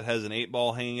into that has an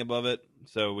 8-ball hanging above it.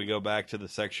 So we go back to the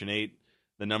Section 8,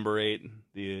 the number 8,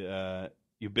 the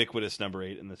ubiquitous number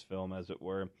 8 in this film, as it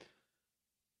were.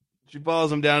 She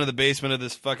follows them down to the basement of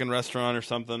this fucking restaurant or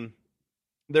something.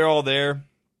 They're all there.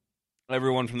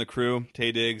 Everyone from the crew,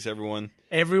 Taye Diggs, everyone.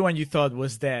 Everyone you thought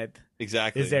was dead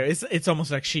Exactly. is there. It's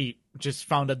almost like she just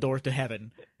found a door to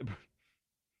heaven.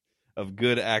 Of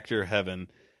good actor heaven.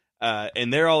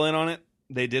 And they're all in on it.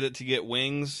 They did it to get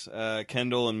Wings,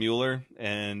 Kendall, and Mueller.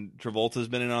 And Travolta's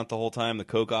been in on it the whole time. The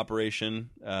Coke operation.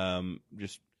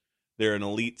 They're an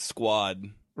elite squad.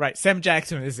 Right. Sam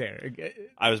Jackson is there.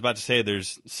 I was about to say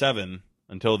there's 7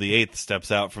 until the 8th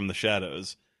steps out from the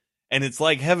shadows. And it's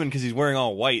like heaven because he's wearing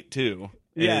all white, too.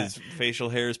 And Yeah. his facial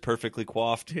hair is perfectly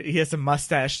coiffed. He has a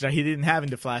mustache that he didn't have in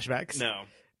the flashbacks. No.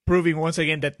 Proving once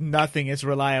again that nothing is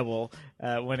reliable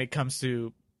when it comes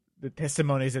to the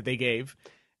testimonies that they gave.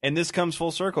 And this comes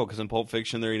full circle because in Pulp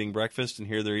Fiction they're eating breakfast and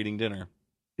here they're eating dinner.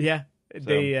 Yeah.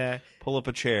 They Pull up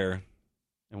a chair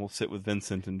and we'll sit with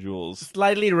Vincent and Jules.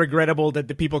 slightly regrettable that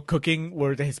the people cooking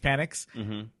were the Hispanics.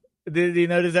 Mm-hmm. Did you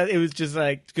notice that? It was just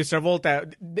like, because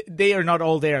Travolta, they are not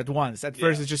all there at once. At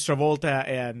first, Yeah. it's just Travolta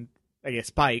and, I guess,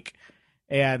 Spike.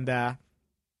 And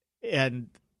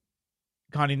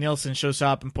Connie Nielsen shows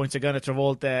up and points a gun at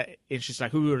Travolta. And she's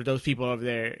like, who are those people over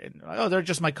there? And, oh, they're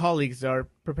just my colleagues. They're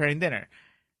preparing dinner.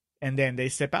 And then they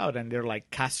step out and they're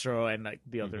like Castro and like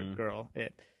the other girl.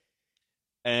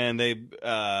 And they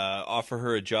offer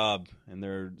her a job in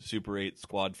their Super 8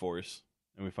 squad force.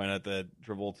 And we find out that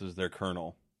Travolta's their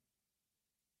colonel.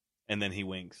 And then he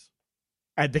winks.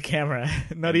 At the camera,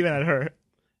 not even at her.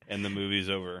 And the movie's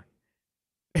over.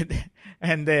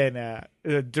 And then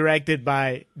directed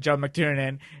by John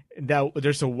McTiernan. That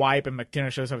there's a wipe and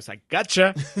McTiernan shows up. It's like,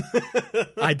 gotcha.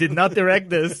 I did not direct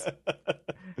this.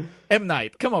 M.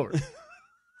 Night, come over.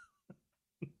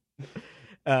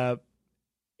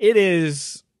 It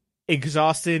is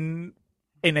exhausting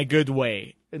in a good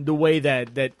way. In the way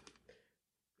that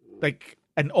like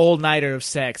an all-nighter of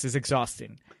sex is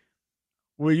exhausting.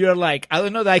 Where you're like, I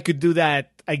don't know that I could do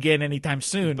that again anytime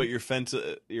soon. But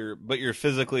you're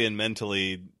physically and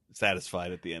mentally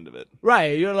satisfied at the end of it.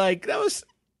 Right. You're like, that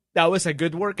was a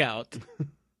good workout.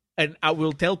 And I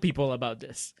will tell people about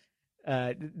this.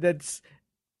 I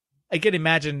can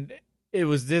imagine it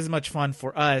was this much fun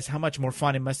for us. How much more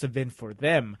fun it must have been for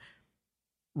them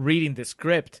reading the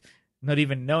script, not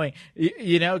even knowing,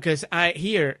 because I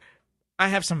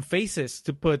have some faces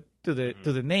to put to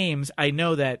the names. I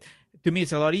know that to me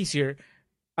it's a lot easier.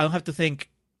 I don't have to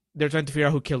think they're trying to figure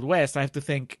out who killed West. I have to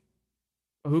think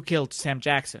who killed Sam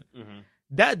Jackson. Mm-hmm.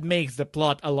 That makes the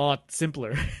plot a lot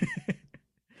simpler.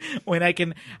 When I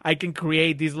can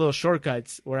create these little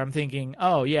shortcuts where I'm thinking,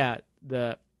 oh yeah,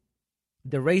 the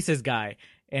racist guy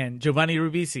and Giovanni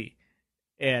Ribisi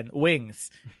and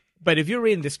Wings. But if you're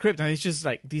reading the script and it's just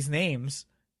like these names,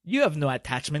 you have no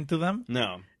attachment to them.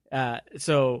 No.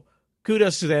 So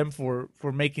kudos to them for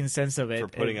making sense of it. For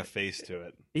putting a face to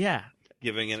it. Yeah.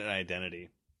 Giving it an identity.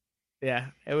 Yeah.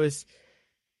 That was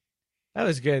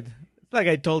good. Like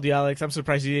I told you, Alex, I'm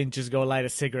surprised you didn't just go light a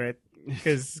cigarette.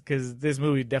 Because this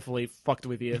movie definitely fucked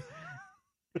with you.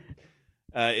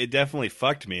 It definitely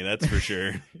fucked me, that's for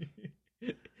sure.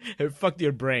 It fucked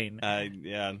your brain.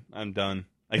 Yeah, I'm done.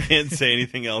 I can't say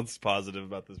anything else positive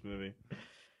about this movie.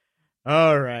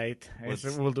 All right.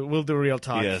 We'll do real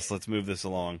talk. Yes, let's move this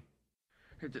along.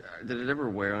 Did it ever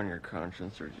weigh on your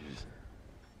conscience, or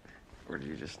did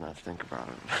you just not think about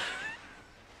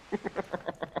it?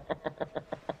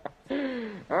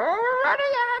 Oh, we're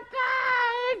running out of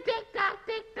time! Tick tock,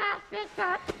 tick tock, tick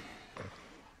tock.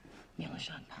 Mueller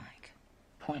shot Pike,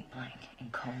 point blank, in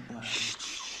cold blood.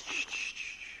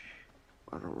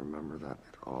 I don't remember that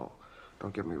at all.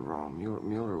 Don't get me wrong.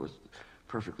 Mueller was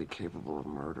perfectly capable of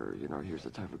murder. You know, he was the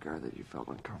type of guy that you felt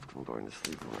uncomfortable going to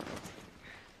sleep around.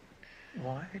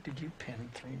 Why did you pin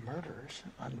 3 murders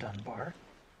on Dunbar?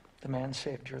 The man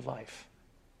saved your life.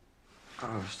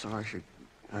 Oh, so I should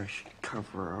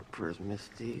cover up for his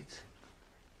misdeeds?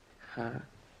 Huh?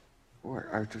 What?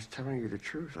 I was just telling you the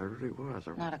truth. I really was.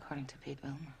 Not according to Pete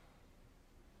Wilmer.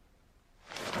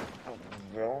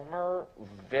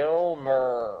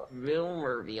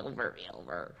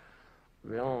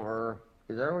 Vilmer.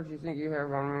 Is that what you think you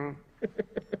have on me?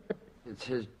 It's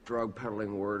his drug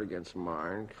peddling word against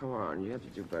mine. Come on, you have to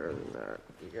do better than that.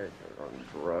 You guys are on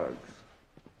drugs.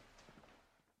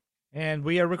 And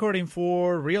we are recording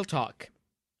for Real Talk.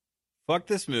 Fuck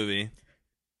this movie.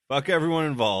 Fuck everyone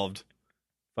involved.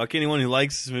 Fuck anyone who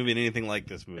likes this movie and anything like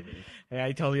this movie. Hey,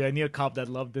 I told you, I knew a cop that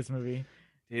loved this movie.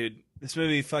 Dude, this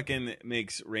movie fucking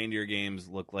makes reindeer games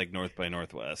look like North by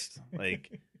Northwest.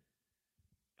 Like,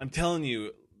 I'm telling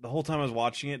you, the whole time I was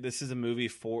watching it, this is a movie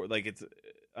for, like, it's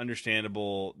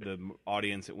understandable. The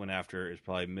audience it went after is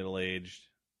probably middle-aged,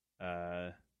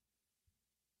 early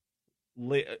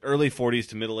 40s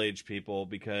to middle-aged people,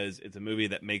 because it's a movie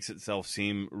that makes itself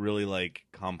seem really, like,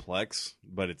 complex,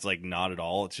 but it's, like, not at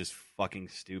all. It's just fucking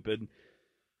stupid.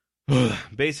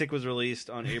 Basic was released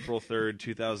on April 3rd,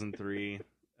 2003,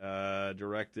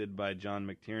 directed by John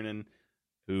McTiernan,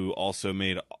 who also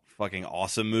made fucking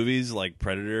awesome movies like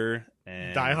Predator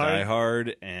and Die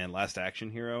Hard and Last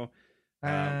Action Hero.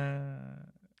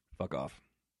 Fuck off.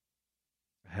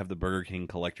 I have the Burger King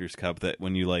collector's cup that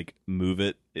when you like move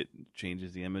it, it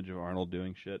changes the image of Arnold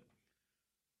doing shit.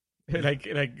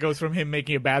 It goes from him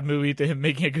making a bad movie to him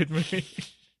making a good movie.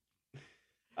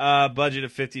 Budget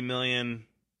of $50 million.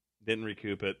 Didn't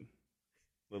recoup it. A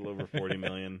little over $40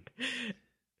 million.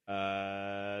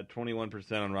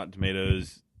 21% on Rotten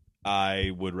Tomatoes.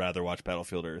 I would rather watch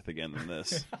Battlefield Earth again than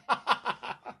this.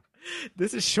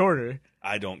 This is shorter.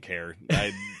 I don't care.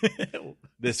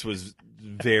 This was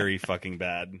very fucking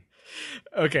bad.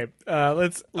 Okay,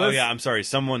 let's. Oh yeah, I'm sorry.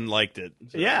 Someone liked it.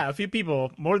 So. Yeah, a few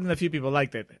people, more than a few people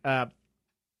liked it.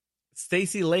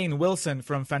 Stacey Lane Wilson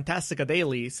from Fantastica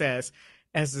Daily says,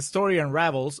 as the story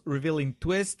unravels, revealing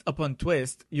twist upon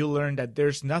twist, you learn that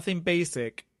there's nothing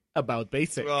basic about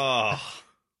basic. Oh.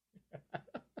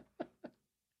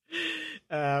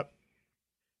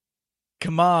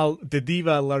 Kamal the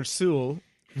Diva Larsul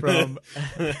from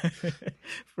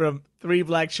from Three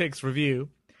Black Chicks Review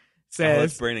says,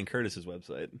 that's Brandon Curtis's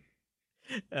website.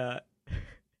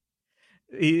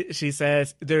 She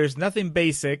says, there's nothing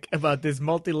basic about this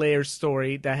multi-layer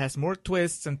story that has more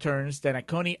twists and turns than a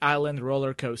Coney Island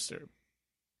roller coaster.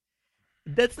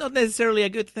 That's not necessarily a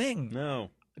good thing. No.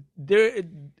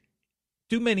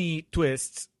 Too many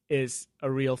twists is a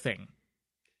real thing.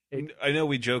 I know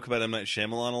we joke about M. Night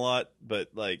Shyamalan a lot,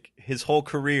 but like his whole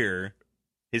career,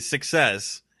 his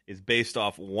success is based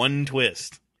off one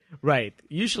twist. Right.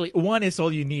 Usually one is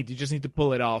all you need. You just need to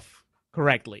pull it off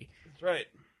correctly. That's right.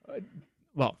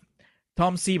 Well,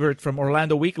 Tom Siebert from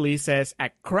Orlando Weekly says,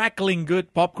 a crackling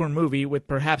good popcorn movie with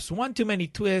perhaps one too many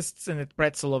twists and a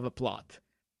pretzel of a plot.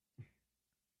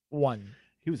 One.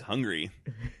 He was hungry.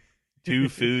 2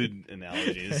 food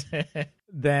analogies.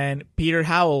 Then Peter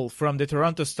Howell from the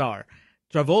Toronto Star.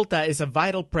 Travolta is a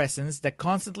vital presence that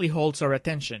constantly holds our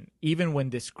attention, even when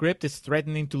the script is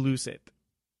threatening to lose it.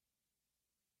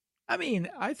 I mean,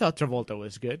 I thought Travolta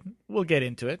was good. We'll get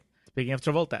into it. Speaking of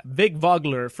Travolta, Vic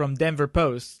Vogler from Denver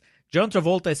Post. John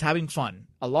Travolta is having fun,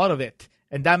 a lot of it,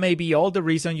 and that may be all the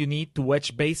reason you need to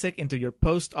wedge Basic into your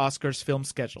post-Oscars film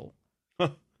schedule.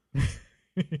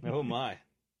 Oh my.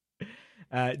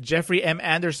 Jeffrey M.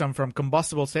 Anderson from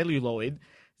Combustible Celluloid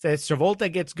says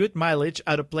Travolta gets good mileage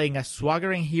out of playing a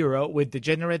swaggering hero with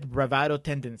degenerate bravado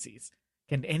tendencies.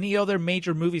 Can any other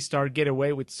major movie star get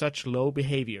away with such low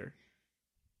behavior?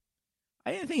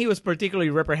 I didn't think he was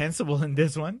particularly reprehensible in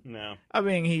this one. No. I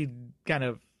mean, he kind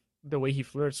of, the way he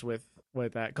flirts with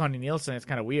Connie Nielsen is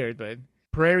kind of weird, but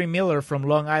Prairie Miller from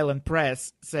Long Island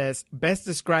Press says, best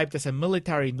described as a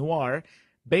military noir,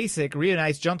 Basic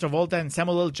reunites John Travolta and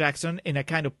Samuel L. Jackson in a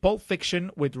kind of Pulp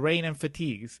Fiction with rain and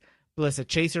fatigues, plus a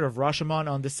chaser of Rashomon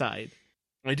on the side.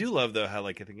 I do love, though, how,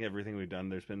 like, I think everything we've done,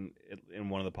 there's been, in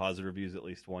one of the positive reviews, at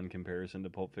least one comparison to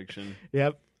Pulp Fiction.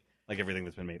 Yep. Like, everything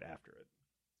that's been made after it.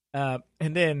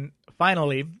 And then,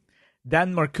 finally,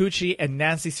 Dan Marcucci and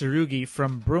Nancy Serugi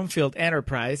from Broomfield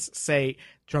Enterprise say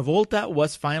Travolta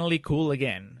was finally cool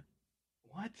again.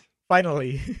 What?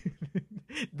 Finally.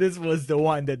 This was the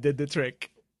one that did the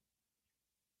trick.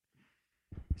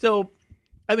 So,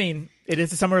 I mean, it is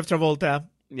the summer of Travolta.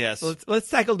 Yes. Let's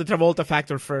tackle the Travolta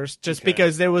factor first, just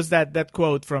because there was that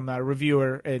quote from a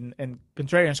reviewer in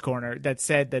Contrarian's Corner that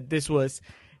said that this was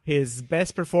his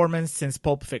best performance since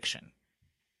Pulp Fiction.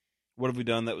 What have we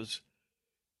done that was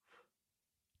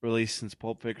released since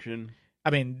Pulp Fiction? I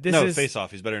mean, this is Face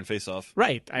Off. He's better in Face Off.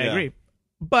 Right, I agree.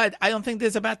 But I don't think this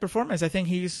is a bad performance. I think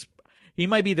he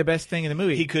might be the best thing in the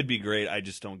movie. He could be great. I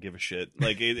just don't give a shit.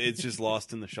 Like it's just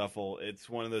lost in the shuffle. It's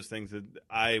one of those things that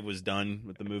I was done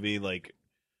with the movie like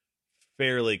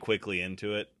fairly quickly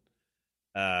into it.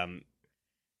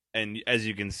 And as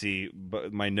you can see,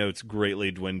 my notes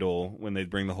greatly dwindle when they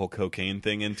bring the whole cocaine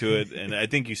thing into it. And I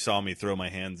think you saw me throw my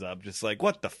hands up, just like,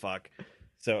 what the fuck?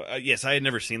 So, yes, I had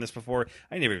never seen this before.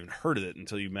 I never even heard of it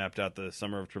until you mapped out the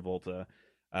Summer of Travolta.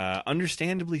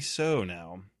 Understandably so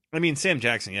now. I mean, Sam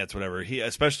Jackson, yeah, it's whatever. He,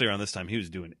 especially around this time, he was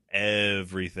doing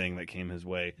everything that came his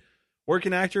way.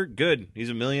 Working actor, good. He's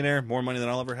a millionaire, more money than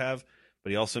I'll ever have.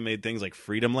 But he also made things like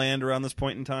Freedom Land around this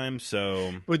point in time,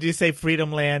 so... Would you say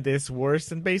Freedom Land is worse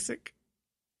than Basic?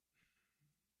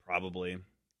 Probably.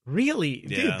 Really?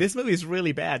 Yeah. Dude, this movie is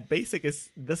really bad. Basic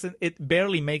it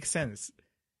barely makes sense.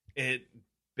 It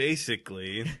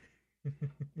basically... I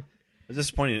was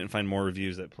disappointed I didn't find more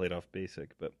reviews that played off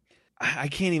Basic, but I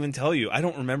can't even tell you. I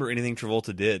don't remember anything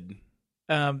Travolta did.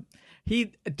 He's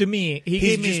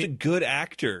just a good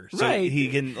actor. So Right. he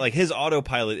can, like, his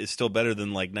autopilot is still better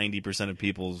than like 90% of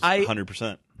people's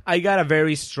 100%. I got a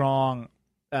very strong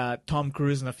Tom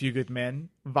Cruise and A Few Good Men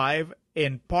vibe,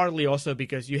 and partly also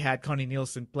because you had Connie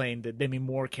Nielsen playing the Demi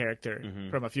Moore character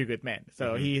from A Few Good Men.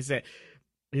 So he's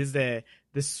the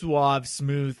suave,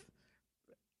 smooth,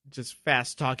 just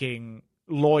fast talking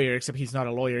lawyer, except he's not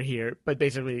a lawyer here, but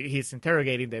basically he's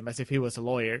interrogating them as if he was a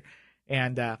lawyer.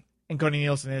 And Connie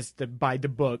Nielsen is the by the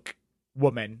book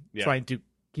woman trying to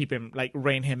keep him, like,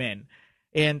 rein him in.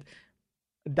 And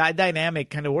that dynamic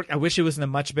kind of worked. I wish it was in a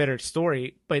much better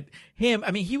story, but him,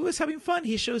 I mean, he was having fun.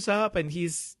 He shows up and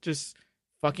he's just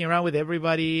fucking around with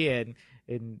everybody and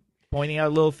pointing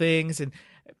out little things. And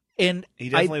He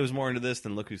definitely was more into this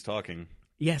than Look Who's Talking.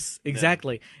 Yes,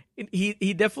 exactly.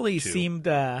 He definitely seemed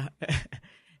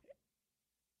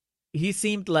he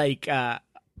seemed like an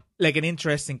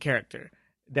interesting character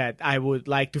that I would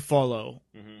like to follow.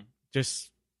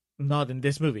 Just not in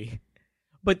this movie.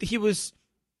 But he was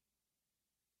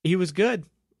good.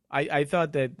 I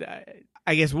thought that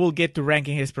I guess we'll get to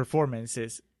ranking his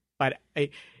performances, but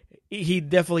he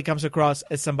definitely comes across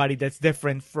as somebody that's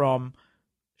different from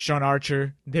Sean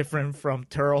Archer, different from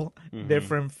Turl,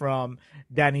 different from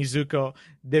Danny Zuko,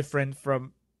 different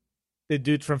from the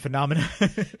dude from Phenomena.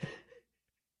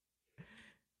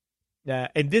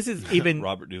 And this is even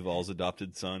Robert Duvall's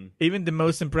adopted son. Even the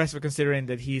most impressive, considering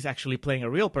that he's actually playing a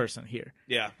real person here.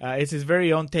 Yeah, it's his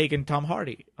very own take on Tom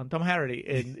Hardy.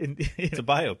 It's a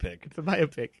biopic. It's a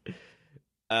biopic.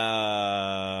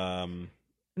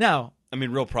 Now, I mean,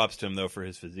 real props to him though for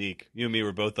his physique. You and me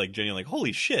were both like genuinely like,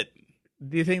 holy shit.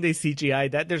 Do you think they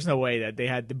CGI'd that? There's no way that they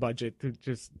had the budget to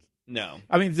just. No.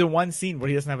 I mean, the one scene where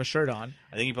he doesn't have a shirt on.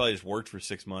 I think he probably just worked for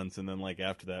 6 months, and then like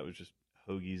after that was just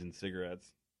hoagies and cigarettes.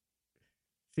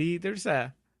 See, there's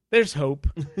hope.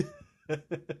 If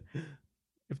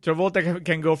Travolta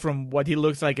can go from what he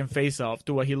looks like in Face Off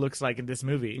to what he looks like in this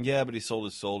movie. Yeah, but he sold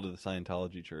his soul to the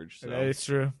Scientology church. So. That is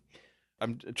true.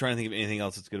 I'm trying to think of anything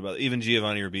else that's good about it. Even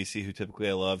Giovanni Ribisi, who typically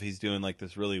I love, he's doing like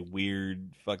this really weird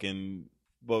fucking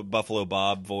Buffalo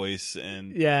Bob voice.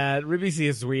 And yeah, Ribisi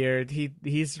is weird.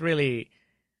 He's really,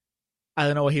 I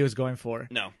don't know what he was going for.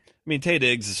 No. I mean, Taye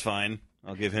Diggs is fine.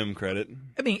 I'll give him credit.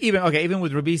 I mean, even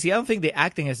with Ribisi, I don't think the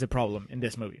acting is the problem in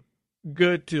this movie.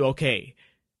 Good to okay.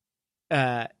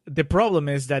 The problem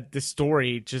is that the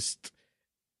story just,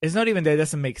 it's not even that it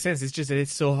doesn't make sense. It's just that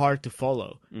it's so hard to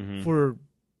follow for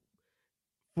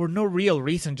no real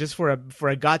reason, just for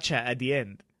a gotcha at the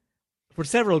end, for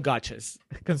several gotchas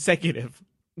consecutive.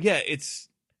 Yeah,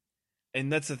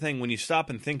 and that's the thing. When you stop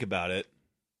and think about it,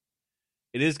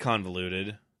 it is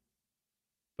convoluted.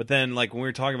 But then, like, when we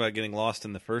were talking about getting lost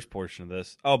in the first portion of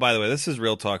this... Oh, by the way, this is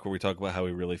Real Talk, where we talk about how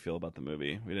we really feel about the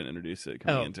movie. We didn't introduce it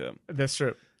coming into it. That's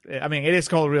true. I mean, it is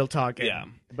called Real Talk. Yeah.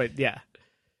 But, yeah.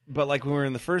 But, like, when we were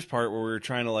in the first part where we were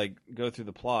trying to, like, go through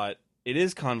the plot, it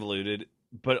is convoluted,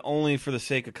 but only for the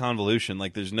sake of convolution.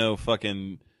 Like, there's no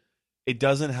fucking... It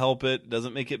doesn't help it,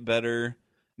 doesn't make it better.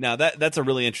 Now, that's a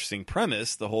really interesting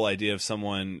premise, the whole idea of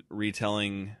someone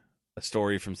retelling a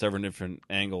story from several different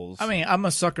angles. I mean, I'm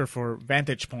a sucker for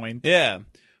Vantage Point. Yeah.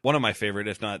 One of my favorite,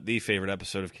 if not the favorite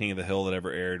episode of King of the Hill that ever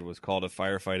aired was called A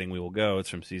Firefighting We Will Go. It's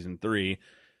from season 3.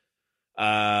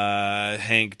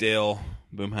 Hank, Dale,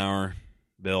 Boomhauer,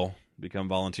 Bill become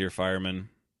volunteer firemen.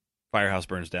 Firehouse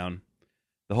burns down.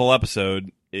 The whole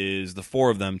episode is the four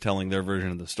of them telling their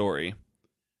version of the story,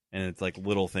 and it's like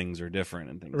little things are different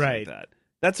and things Right. like that.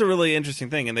 That's a really interesting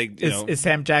thing, and they, Is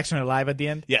Sam Jackson alive at the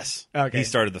end? yes, Okay. he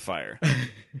started the fire.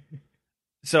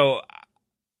 So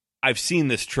I've seen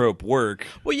this trope work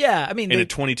Well, yeah. I mean, in a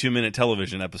 22-minute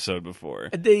television episode before.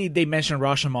 they mentioned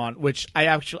Rashomon, which I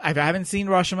haven't seen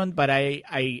Rashomon, but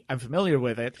I'm familiar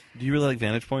with it. Do you really like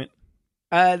Vantage Point?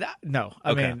 No,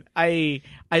 I Okay. mean, I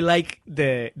like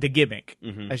the gimmick,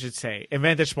 Mhm. I should say. And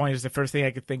Vantage Point is the first thing I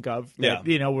could think of. That,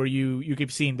 where you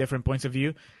keep seeing different points of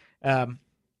view. I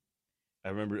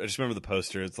just remember the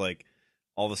poster. It's like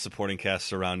all the supporting cast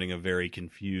surrounding a very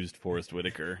confused Forrest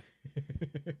Whitaker.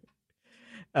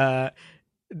 The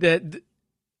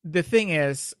thing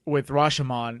is with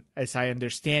Rashomon, as I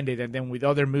understand it, and then with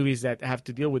other movies that have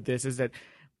to deal with this, is that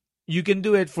you can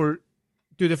do it for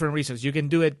two different reasons. You can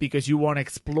do it because you want to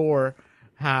explore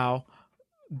how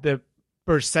the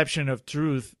perception of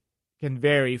truth can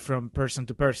vary from person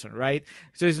to person, right?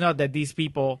 So it's not that these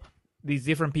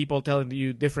different people telling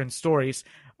you different stories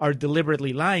are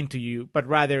deliberately lying to you, but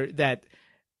rather that,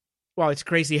 well, it's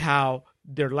crazy how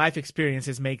their life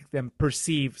experiences make them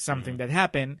perceive something that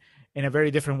happened in a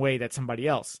very different way than somebody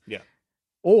else. Yeah.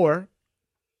 Or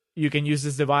you can use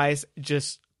this device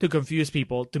just to confuse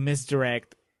people, to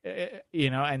misdirect,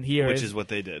 and here Which is what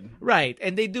they did. right,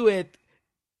 and they do it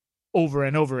over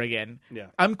and over again. Yeah.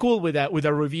 I'm cool with that, with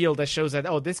a reveal that shows that,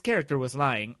 oh, this character was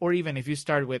lying. Or even if you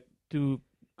start with two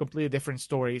completely different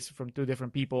stories from two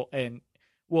different people, and,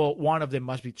 well, one of them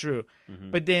must be true.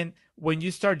 Mhm. But then when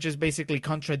you start just basically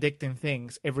contradicting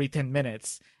things every 10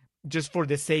 minutes, just for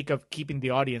the sake of keeping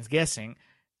the audience guessing,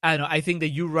 I don't know, I think that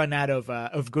you run out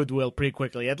of goodwill pretty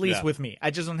quickly, at least Yeah. with me.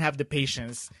 I just don't have the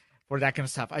patience for that kind of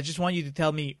stuff. I just want you to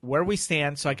tell me where we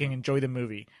stand so I can enjoy the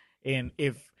movie. And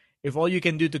if all you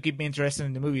can do to keep me interested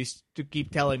in the movie is to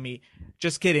keep telling me,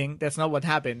 just kidding, that's not what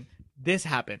happened, this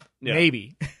happened, Yeah.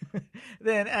 maybe,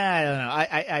 then I don't know.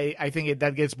 I think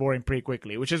that gets boring pretty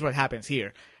quickly, which is what happens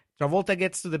here. Travolta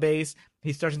gets to the base,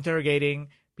 he starts interrogating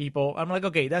people. I'm like,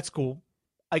 okay, that's cool.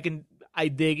 I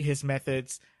dig his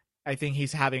methods. I think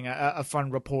he's having a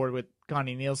fun rapport with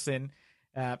Connie Nielsen.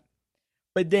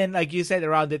 But then, like you said,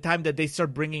 around the time that they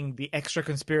start bringing the extra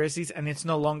conspiracies, and it's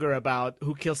no longer about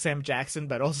who killed Sam Jackson,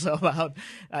 but also about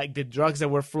like the drugs that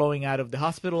were flowing out of the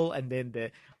hospital, and then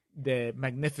the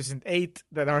Magnificent Eight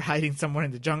that are hiding somewhere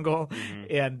in the jungle,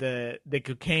 and the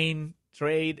cocaine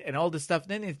trade and all this stuff.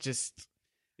 Then it's just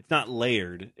It's not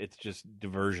layered. It's just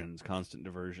diversions, constant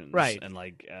diversions. Right. And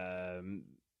like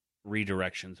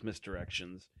redirections,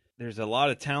 misdirections. There's a lot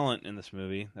of talent in this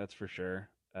movie, that's for sure.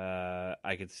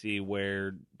 I could see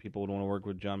where people would want to work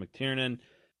with John McTiernan.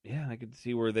 Yeah, I could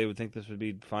see where they would think this would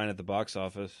be fine at the box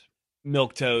office.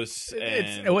 Milquetoast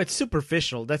and it's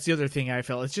superficial. That's the other thing I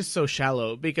felt. It's just so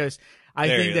shallow because I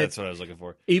think that's what I was looking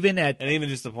for. even at And even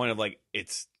just the point of like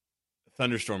it's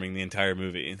thunderstorming the entire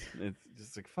movie. It's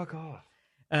just like fuck off.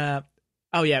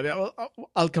 oh yeah,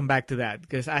 I'll come back to that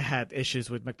because I had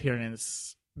issues with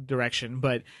McTiernan's direction,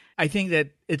 but I think that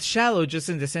it's shallow just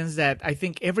in the sense that I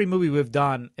think every movie we've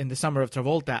done in the summer of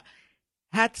Travolta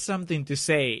had something to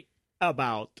say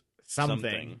about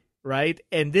something. Right?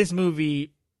 And this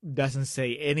movie doesn't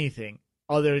say anything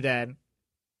other than,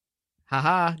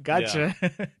 haha, gotcha.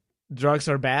 Drugs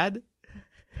are bad.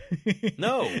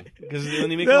 No, because they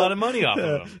only make No. a lot of money off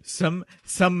of them.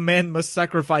 Some men must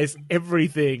sacrifice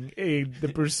everything in the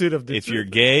pursuit of the If truth. you're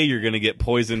gay, you're gonna get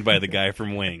poisoned by the guy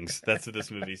from Wings. That's what this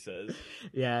movie says.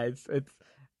 Yeah, it's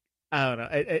I don't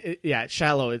know. Yeah,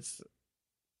 shallow. It's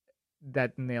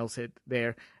that nails it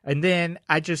there. And then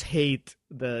I just hate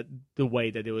the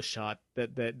way that it was shot.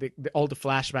 The all the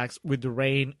flashbacks with the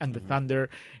rain and the thunder,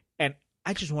 and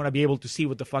I just want to be able to see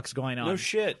what the fuck's going on. No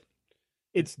shit.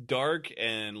 It's dark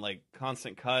and like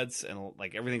constant cuts and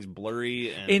like everything's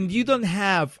blurry And you don't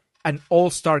have an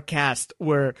all-star cast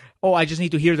where, oh, I just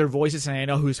need to hear their voices and I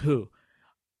know who's who.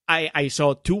 I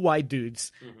saw two white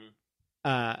dudes,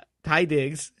 Ty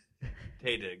Diggs,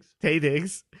 Tay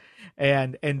Diggs,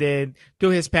 and then two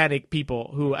Hispanic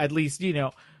people who at least,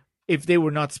 if they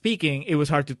were not speaking, it was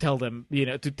hard to tell them,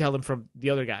 from the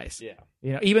other guys.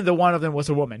 Yeah. Even though one of them was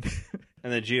a woman.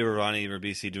 And then Giovanni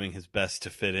Ribisi doing his best to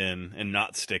fit in and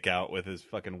not stick out with his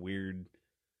fucking weird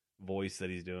voice that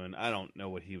he's doing. I don't know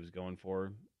what he was going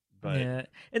for, but Yeah.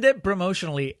 And then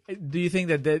promotionally, do you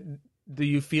think do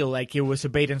you feel like it was a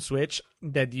bait and switch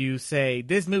that you say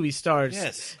this movie stars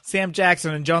Yes. Sam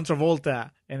Jackson and John Travolta,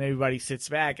 and everybody sits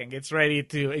back and gets ready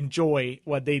to enjoy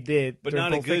what they did, but during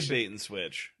not a Pulp good Fiction? bait and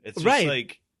switch. It's just Right.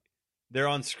 like they're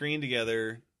on screen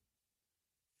together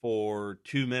for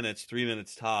 2 minutes, 3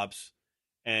 minutes tops,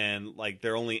 and like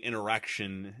their only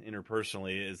interaction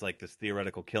interpersonally is like this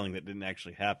theoretical killing that didn't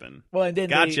actually happen. Well, and then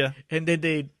Gotcha.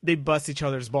 they bust each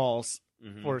other's balls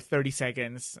Mhm. for 30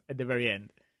 seconds at the very end.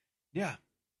 Yeah,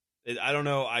 I don't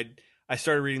know. I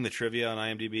started reading the trivia on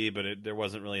IMDb, but there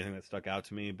wasn't really anything that stuck out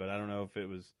to me. But I don't know if it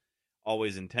was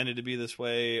always intended to be this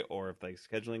way or if like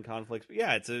scheduling conflicts. But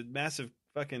yeah, it's a massive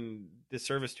fucking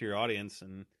disservice to your audience,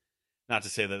 and not to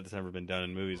say that it's never been done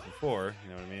in movies before. You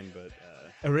know what I mean? But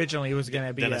Originally, it was going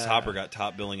to be Dennis Hopper got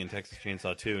top billing in Texas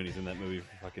Chainsaw 2, and he's in that movie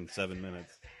for fucking 7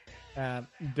 minutes.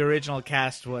 The original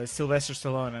cast was Sylvester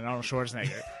Stallone and Arnold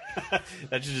Schwarzenegger.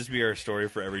 That should just be our story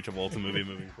for every Travolta movie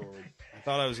moving forward. I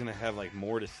thought I was gonna have like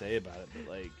more to say about it, but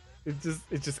like,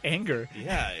 It's just anger.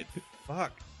 yeah, it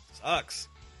sucks.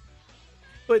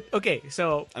 But okay,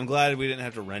 so I'm glad we didn't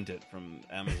have to rent it from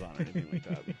Amazon or anything like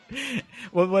that.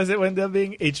 what was it when they're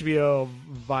being HBO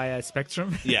via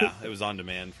Spectrum? Yeah, it was on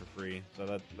demand for free, so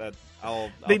that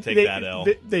I'll They- take they- that L.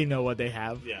 They know what they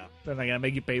have. Yeah. They're not gonna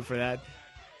make you pay for that.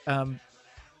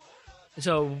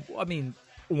 So I mean,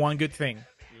 one good thing.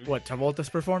 Mm-hmm. What, Travolta's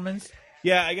performance?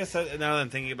 Yeah, I guess now that I'm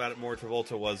thinking about it more,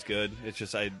 Travolta was good. It's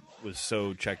just I was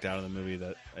so checked out of the movie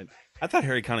that I thought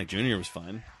Harry Connick Jr. was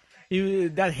fine.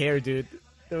 That hair, dude.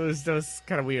 That was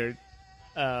kind of weird.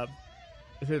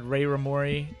 Is it Ray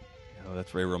Romori? Oh,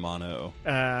 that's Ray Romano.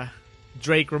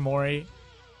 Drake Romori?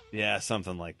 Yeah,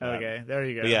 something like that. Okay, there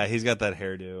you go. But yeah, he's got that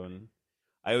hairdo, and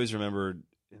I always remember.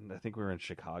 I think we were in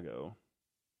Chicago.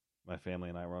 My family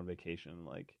and I were on vacation,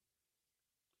 like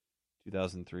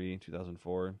 2003,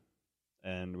 2004,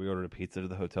 and we ordered a pizza to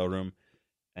the hotel room,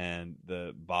 and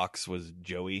the box was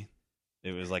Joey.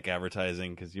 It was like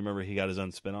advertising because you remember he got his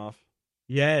own spinoff.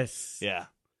 Yes. Yeah,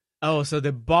 Oh, so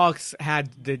the box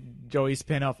had the Joey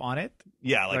spinoff on it?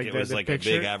 yeah, like it the- was the like picture?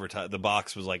 a big advertise. The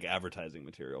box was like advertising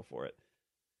material for it.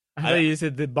 I thought you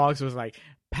said the box was like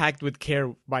packed with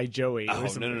care by Joey. Oh or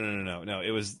something. no!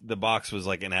 It was the box was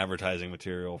like an advertising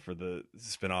material for the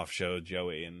spin-off show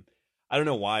Joey, and I don't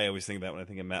know why I always think that when I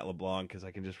think of Matt LeBlanc because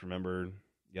I can just remember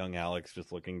young Alex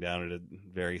just looking down at a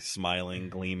very smiling,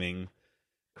 gleaming,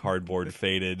 cardboard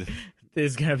faded.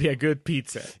 This is gonna be a good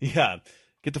pizza. Yeah,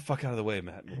 get the fuck out of the way,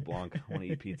 Matt LeBlanc. I want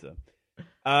to eat pizza.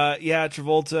 Yeah,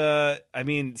 Travolta. I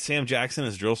mean, Sam Jackson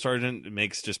as drill sergeant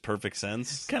makes just perfect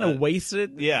sense. Kind of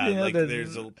wasted. Yeah, you know, like the-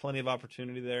 there's plenty of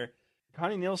opportunity there.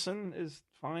 Connie Nielsen is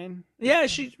fine. Yeah,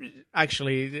 she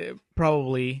actually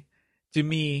probably to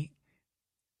me,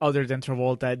 other than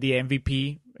Travolta, the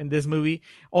MVP in this movie,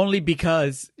 only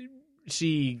because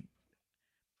she.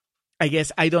 I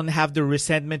guess I don't have the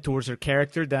resentment towards her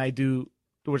character that I do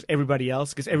towards everybody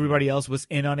else because everybody else was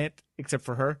in on it except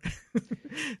for her.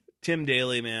 Tim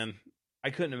Daly, man, I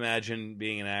couldn't imagine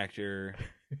being an actor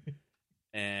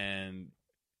and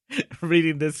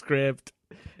Reading the script.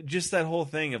 just that whole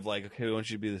thing of like, okay, we want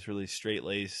you to be this really straight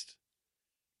laced,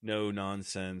 no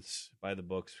nonsense, by the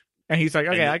books. And he's like,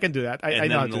 okay, then- I can do that. I And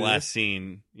know how then to in the do last this.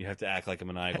 scene, you have to act like a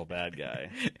maniacal bad guy.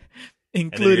 And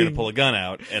then you're Including, going to pull a gun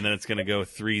out, and then it's going to go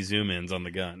 3 zoom-ins on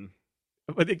the gun.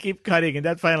 but they keep cutting in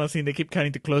that final scene. They keep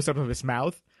cutting to close up of his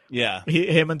mouth. Yeah.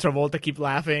 Him and Travolta keep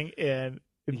laughing, and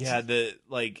it's- Yeah,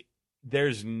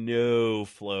 there's no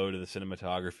flow to the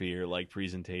cinematography or like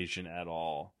presentation at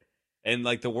all. And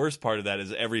like the worst part of that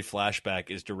is every flashback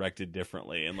is directed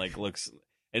differently and like looks,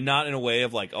 and not in a way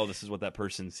of like, oh, this is what that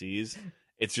person sees.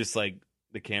 It's just like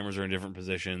the cameras are in different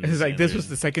positions. it's like and this was the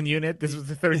there's- second unit, this was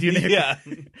the third unit. Yeah.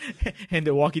 And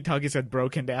the walkie-talkies had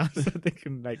broken down so they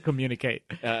can like communicate.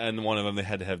 And one of them, they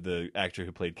had to have the actor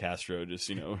who played Castro just,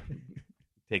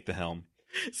 take the helm.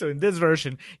 So in this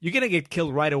version, you're gonna get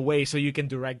killed right away, so you can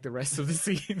direct the rest of the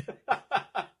scene.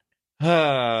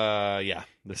 Yeah,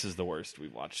 this is the worst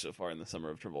we've watched so far in the summer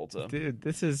of Travolta. Dude,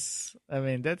 this is. I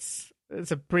mean, that's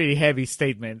a pretty heavy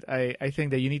statement. I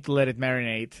think that you need to let it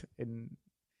marinate. And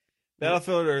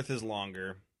Battlefield Earth is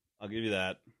longer. I'll give you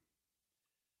that.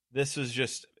 This was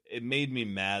just, it made me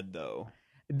mad though.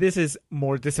 this is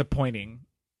more disappointing.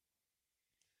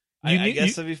 I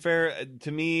guess to be fair,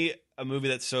 to me, a movie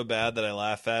that's so bad that I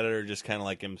laugh at it or just kind of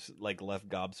like am like left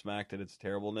gobsmacked at its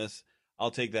terribleness,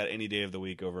 I'll take that any day of the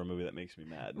week over a movie that makes me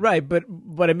mad. Right, but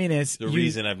what I mean is The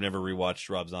reason I've never rewatched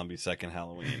Rob Zombie's second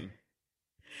Halloween.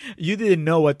 you didn't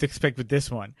know what to expect with this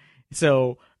one.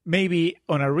 So maybe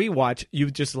on a rewatch, you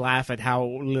just laugh at how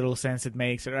little sense it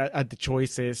makes or at the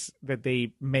choices that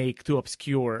they make to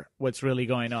obscure what's really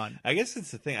going on. I guess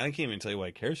it's the thing. I can't even tell you why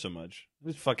I care so much. I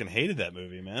just fucking hated that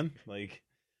movie, man. Like,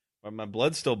 my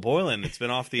blood's still boiling. It's been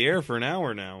off the air for an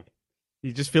hour now.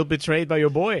 You just feel betrayed by your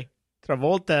boy.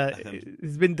 Travolta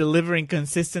has been delivering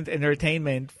consistent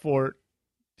entertainment for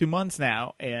 2 months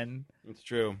now, and It's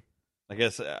true. I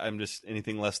guess I'm just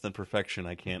anything less than perfection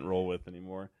I can't roll with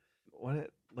anymore.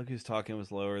 Look Who's Talking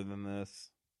was lower than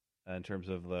this in terms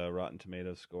of the Rotten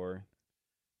Tomatoes score.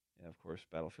 Yeah, of course,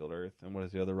 Battlefield Earth. And what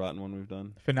is the other rotten one we've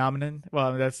done? Phenomenon.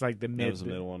 Well, that's like the mid. That was the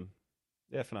middle one.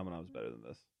 Yeah, Phenomenon was better than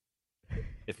this.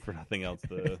 If for nothing else,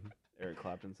 the Eric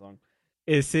Clapton song.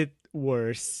 Is it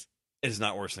worse? It's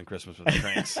not worse than Christmas with the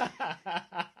Cranks.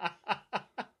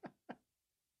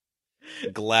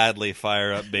 Gladly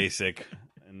fire up Basic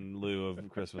in lieu of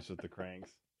Christmas with the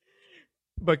Cranks.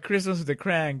 But Christmas with the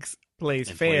Cranks plays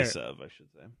In fair. place of, I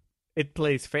should say. It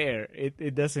plays fair.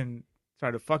 It doesn't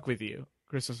try to fuck with you.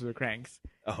 Christmas with the Cranks.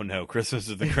 Oh no, Christmas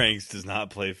with the Cranks does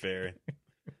not play fair.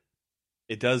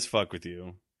 It does fuck with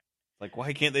you. Like,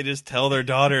 why can't they just tell their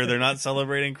daughter they're not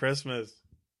celebrating Christmas?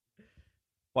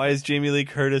 Why is Jamie Lee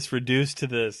Curtis reduced to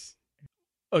this?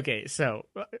 Okay, so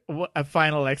a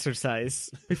final exercise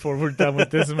before we're done with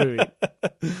this movie.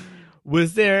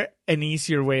 Was there an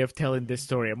easier way of telling this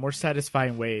story, a more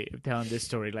satisfying way of telling this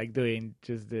story, like doing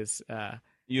just this?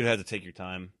 You'd have to take your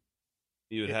time.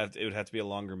 It would have to be a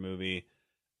longer movie.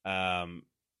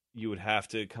 You would have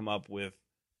to come up with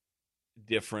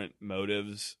different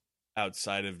motives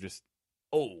outside of just,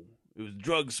 oh, it was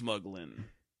drug smuggling.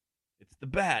 It's the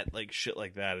bat, like shit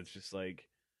like that. It's just like,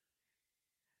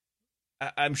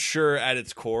 I'm sure at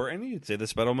its core, and you'd say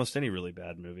this about almost any really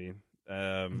bad movie.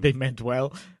 They meant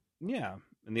well. Yeah,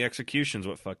 and the execution's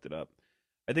what fucked it up.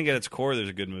 I think at its core, there's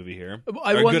a good movie here.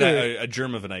 I wonder, a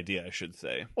germ of an idea, I should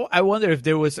say. I wonder if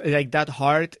there was like that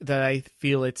heart that I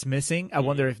feel it's missing. I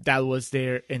wonder if that was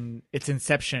there in its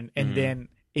inception, and then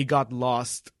it got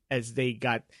lost as they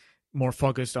got more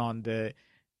focused on the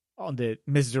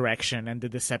misdirection and the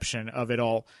deception of it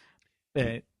all.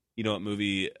 You know what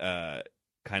movie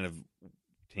kind of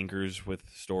tinkers with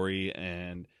story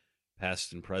and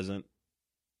past and present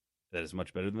that is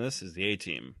much better than this is the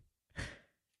A-Team.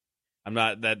 I'm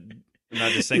not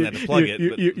just saying that to plug it.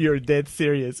 But you're dead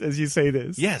serious as you say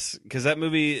this. Yes, because that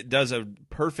movie does a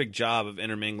perfect job of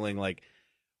intermingling like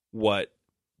what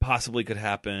possibly could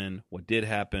happen, what did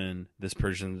happen, this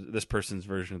person's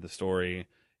version of the story,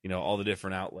 all the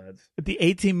different outlets. The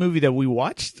A-Team movie that we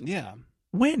watched? Yeah.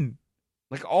 When?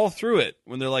 Like all through it,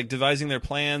 when they're like devising their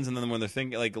plans, and then when they're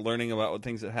thinking, like learning about what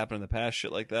things that happened in the past,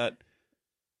 shit like that.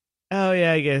 Oh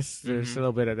yeah, I guess there's a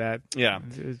little bit of that. Yeah,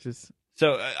 it's just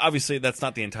so obviously that's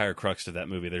not the entire crux of that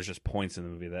movie. There's just points in the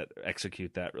movie that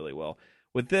execute that really well.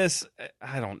 With this,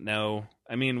 I don't know.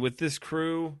 I mean, with this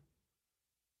crew,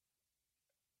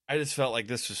 I just felt like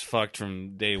this was fucked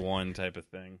from day one, type of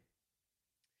thing.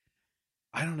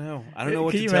 I don't know. I don't know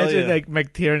what to tell you. Can you imagine like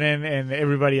McTiernan and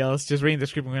everybody else just reading the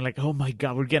script and going like, "Oh my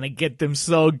god, we're gonna get them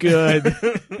so good,"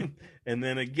 and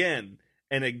then again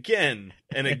and again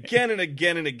and again and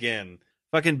again and again.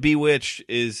 Fucking Bewitched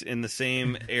is in the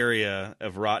same area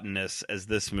of rottenness as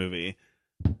this movie,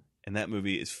 and that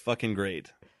movie is fucking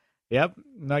great. Yep,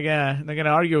 not gonna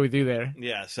argue with you there.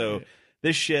 Yeah. So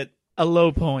this shit, a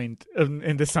low point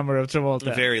in the summer of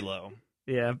Travolta. Very low.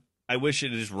 Yeah. I wish it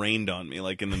just rained on me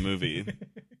like in the movie.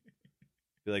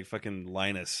 Be like fucking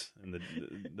Linus in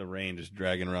the rain just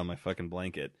dragging around my fucking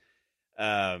blanket.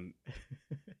 I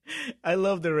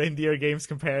love the Reindeer Games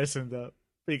comparison though,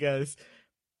 because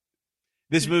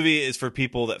this movie is for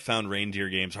people that found Reindeer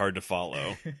Games hard to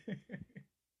follow.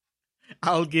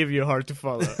 I'll give you hard to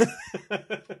follow.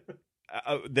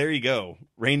 There you go.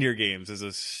 Reindeer Games is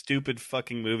a stupid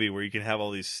fucking movie where you can have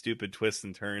all these stupid twists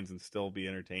and turns and still be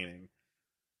entertaining.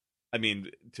 I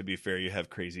mean, to be fair, you have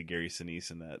crazy Gary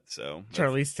Sinise in that, so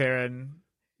Charlize Theron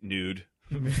nude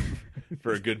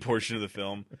for a good portion of the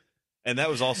film, and that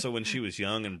was also when she was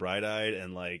young and bright-eyed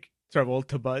and like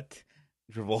Travolta butt.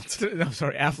 Travolta. No,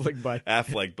 sorry, Affleck butt.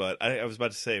 Affleck butt. I was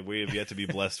about to say we have yet to be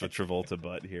blessed with Travolta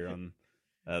butt here on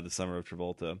the Summer of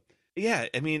Travolta. Yeah,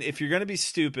 I mean, if you're gonna be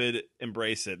stupid,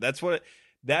 embrace it. That's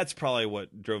probably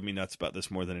what drove me nuts about this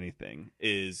more than anything.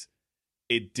 Is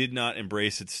it did not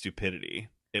embrace its stupidity.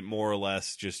 It more or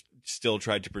less just still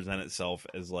tried to present itself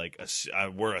as like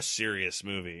we're a serious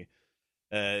movie.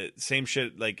 Same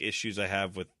shit like issues I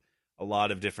have with a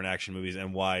lot of different action movies,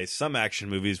 and why some action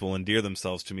movies will endear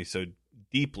themselves to me so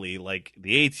deeply, like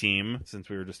the A-Team, since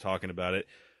we were just talking about it,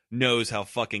 knows how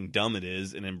fucking dumb it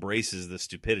is and embraces the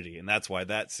stupidity, and that's why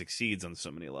that succeeds on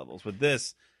so many levels. With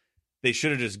this, they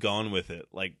should have just gone with it,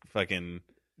 like fucking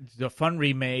the fun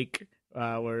remake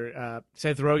where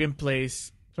Seth Rogen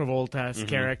plays Travolta's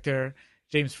character.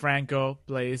 James Franco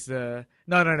plays Danny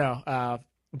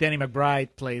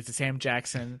McBride plays the Sam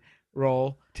Jackson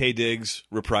role. Taye Diggs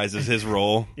reprises his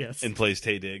role yes. and plays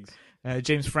Taye Diggs.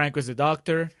 James Franco is the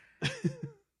doctor.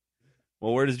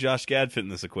 Well, where does Josh Gad fit in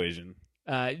this equation?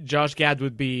 Josh Gad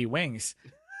would be Wings,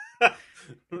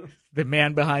 the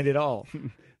man behind it all.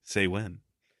 Say when.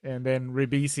 And then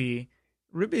Ribisi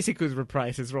could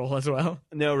reprise his role as well.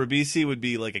 No, Ribisi would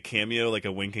be like a cameo, like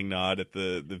a winking nod at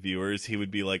the viewers. He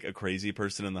would be like a crazy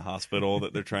person in the hospital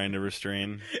that they're trying to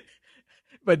restrain.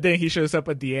 But then he shows up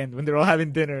at the end when they're all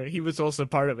having dinner. He was also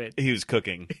part of it. He was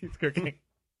cooking. He's cooking.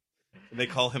 They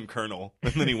call him Colonel,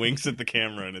 and then he winks at the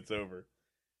camera, and it's over.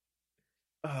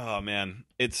 Oh, man.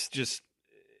 It's just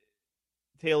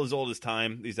tale as old as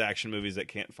time, these action movies that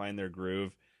can't find their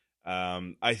groove.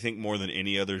 I think more than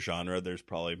any other genre, there's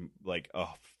probably like a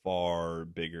far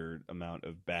bigger amount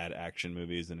of bad action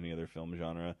movies than any other film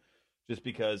genre. Just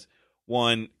because,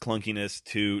 one, clunkiness,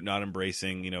 two, not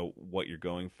embracing, what you're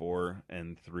going for,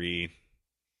 and three,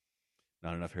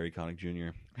 not enough Harry Connick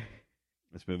Jr.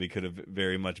 This movie could have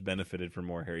very much benefited from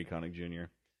more Harry Connick Jr.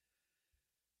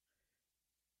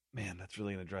 Man, that's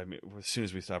really going to drive me. As soon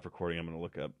as we stop recording, I'm going to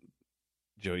look up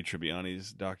Joey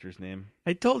Tribbiani's doctor's name.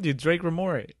 I told you, Drake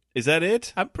Ramore. Is that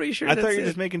it? I'm pretty sure I that's thought you were it.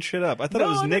 just making shit up. I thought it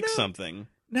was Nick something.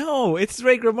 No, it's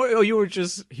Drake Ramore. Oh, you were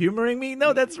just humoring me?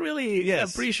 No, that's really... Yes.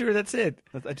 I'm pretty sure that's it.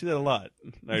 I do that a lot.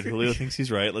 All right, Julio thinks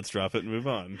he's right. Let's drop it and move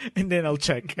on. And then I'll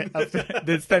check after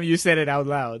this time you said it out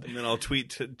loud. And then I'll tweet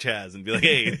to Chaz and be like,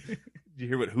 hey, did you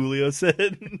hear what Julio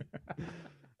said?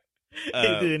 He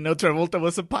didn't know Travolta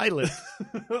was a pilot.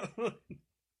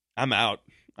 I'm out.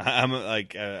 I'm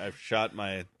like, I've shot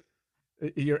my...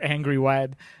 You're angry,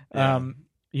 Wad. Yeah.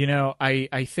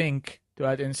 I think, to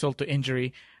add insult to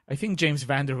injury, I think James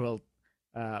Vanderbilt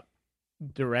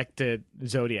directed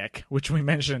Zodiac, which we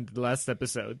mentioned in the last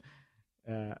episode.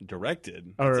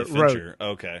 Directed? Or it's a Fincher.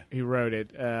 Okay. He wrote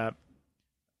it.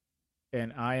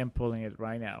 And I am pulling it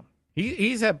right now.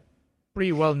 He's a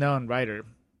pretty well-known writer.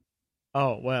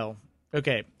 Oh, well.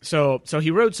 Okay. So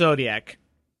he wrote Zodiac,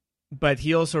 but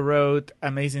he also wrote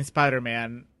Amazing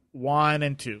Spider-Man 1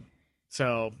 and 2.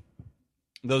 So...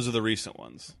 Those are the recent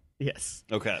ones. Yes.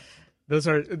 Okay. Those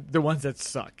are the ones that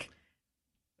suck.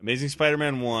 Amazing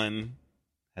Spider-Man 1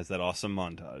 has that awesome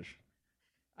montage.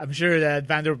 I'm sure that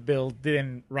Vanderbilt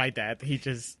didn't write that. He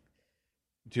just...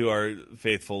 To our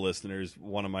faithful listeners,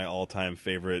 one of my all-time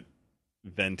favorite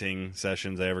venting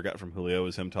sessions I ever got from Julio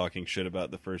was him talking shit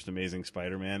about the first Amazing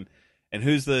Spider-Man. And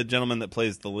who's the gentleman that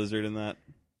plays the lizard in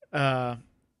that?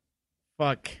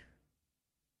 Fuck.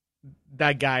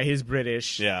 That guy, he's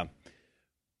British. Yeah.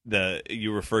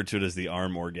 You referred to it as the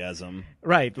arm orgasm.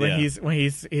 Right, when Yeah.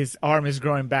 his arm is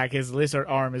growing back, his lizard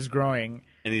arm is growing.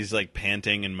 And he's like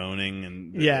panting and moaning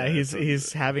and Yeah,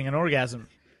 he's having an orgasm.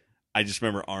 I just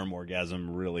remember arm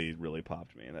orgasm really, really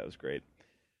popped me, and that was great.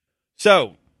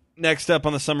 So, next up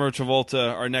on the Summer of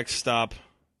Travolta, our next stop,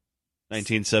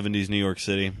 1970s New York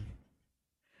City.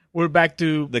 We're back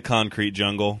to The concrete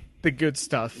jungle. the good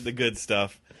stuff. The good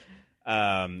stuff.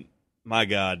 My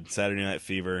God, Saturday Night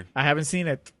Fever. I haven't seen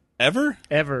it. Ever?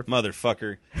 Ever.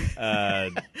 Motherfucker.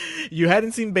 You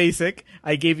hadn't seen Basic.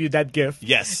 I gave you that gift.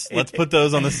 Yes, let's put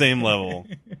those on the same level.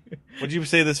 What'd you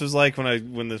say this was like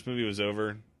when this movie was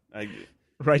over?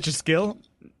 Righteous Kill?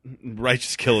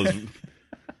 Righteous Kill is...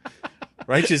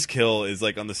 Righteous Kill is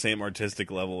like on the same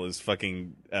artistic level as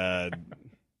fucking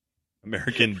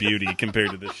American Beauty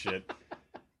compared to this shit.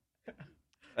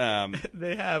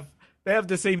 They have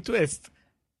the same twist.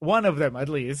 One of them, at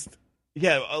least.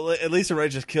 Yeah, at least in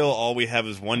Righteous Kill, all we have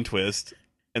is one twist,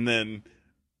 and then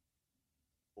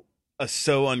a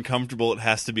so uncomfortable it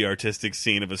has to be artistic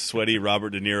scene of a sweaty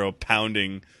Robert De Niro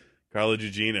pounding Carla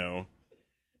Gugino.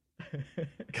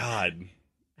 God.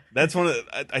 That's one of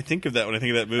I think of that when I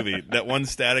think of that movie. That one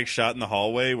static shot in the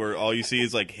hallway where all you see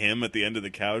is like him at the end of the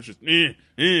couch. Just,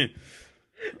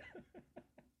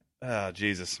 Oh,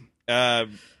 Jesus.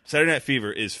 Saturday Night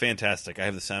Fever is fantastic. I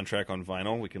have the soundtrack on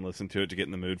vinyl. We can listen to it to get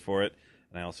in the mood for it.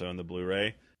 And I also own the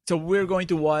Blu-ray. So we're going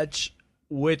to watch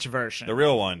which version? The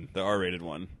real one, the R-rated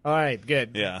one. All right,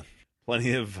 good. Yeah.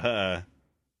 Plenty of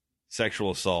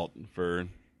sexual assault for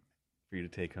you to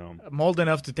take home. I'm old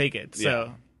enough to take it, so...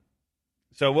 Yeah.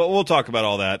 So we'll talk about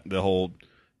all that, the whole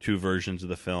two versions of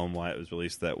the film, why it was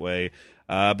released that way.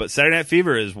 But Saturday Night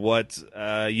Fever is what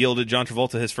yielded John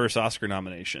Travolta his first Oscar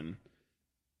nomination.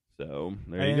 So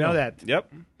there I you didn't go. know that.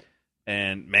 Yep.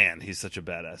 And man, he's such a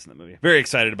badass in that movie. Very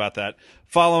excited about that.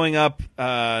 Following up,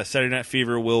 Saturday Night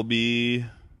Fever will be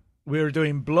We're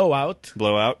doing Blowout,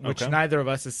 Blowout. which Okay. neither of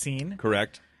us has seen.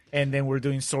 Correct. And then we're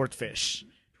doing Swordfish.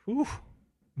 Whew.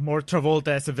 More Travolta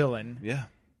as a villain. Yeah.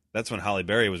 That's when Halle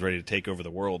Berry was ready to take over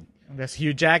the world. And that's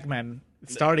Hugh Jackman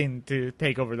starting to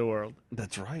take over the world.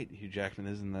 That's right. Hugh Jackman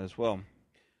is in that as well.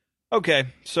 Okay,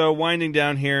 so winding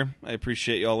down here, I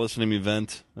appreciate y'all listening to me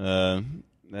vent.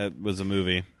 That was a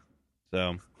movie.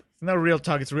 So It's not real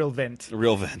talk, it's real vent.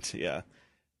 Real vent, yeah.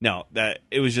 No, that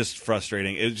it was just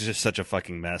frustrating. It was just such a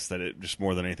fucking mess that it just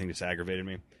more than anything just aggravated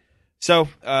me. So,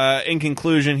 in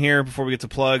conclusion here, before we get to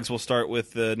plugs, we'll start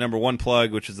with the number one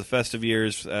plug, which is the Festive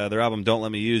Years. Their album, Don't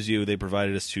Let Me Use You, they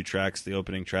provided us 2 tracks, the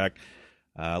opening track,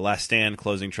 Last Stand,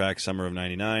 closing track, Summer of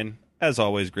 99. As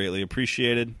always, greatly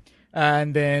appreciated.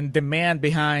 And then the man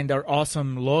behind our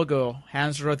awesome logo,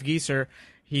 Hans Rothgieser,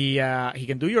 he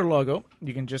can do your logo.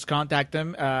 You can just contact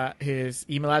him. His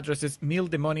email address is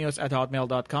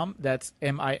mildemonios@hotmail.com. That's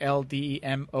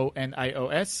MILDEMONIOS.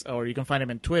 Or you can find him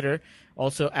on Twitter,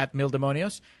 also at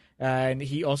mildemonios. And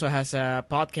he also has a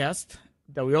podcast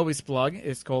that we always plug.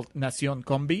 It's called Nacion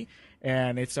Combi.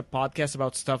 And it's a podcast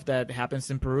about stuff that happens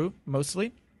in Peru,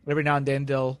 mostly. Every now and then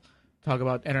they'll talk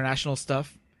about international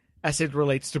stuff as it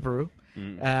relates to Peru.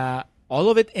 All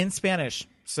of it in Spanish.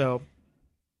 So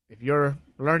if you're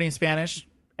learning Spanish,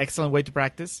 excellent way to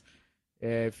practice.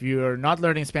 If you're not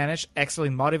learning Spanish,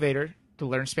 excellent motivator to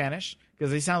learn Spanish because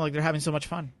they sound like they're having so much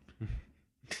fun.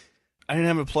 I didn't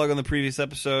have a plug on the previous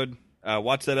episode.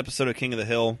 Watch that episode of King of the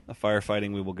Hill, A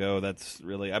Firefighting We Will Go. That's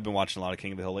really, I've been watching a lot of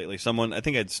King of the Hill lately. I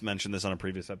think I'd mentioned this on a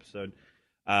previous episode.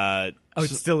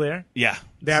 It's still there? Yeah.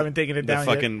 They haven't taken it down yet.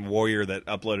 The fucking warrior that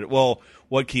uploaded. Well,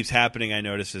 what keeps happening, I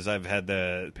notice, is I've had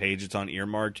the page, it's on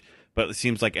earmarked, but it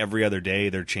seems like every other day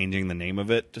they're changing the name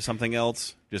of it to something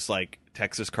else, just like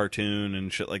Texas Cartoon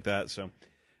and shit like that. So,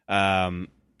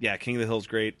 yeah, King of the Hill's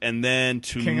great. And then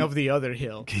King of the Other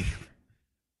Hill.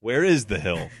 Where is the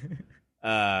hill?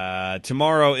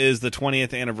 Tomorrow is the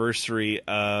 20th anniversary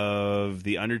of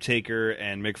The Undertaker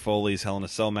and Mick Foley's Hell in a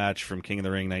Cell match from King of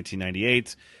the Ring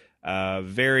 1998.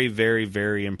 Very, very,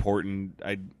 very important.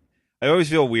 I always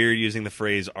feel weird using the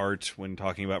phrase art when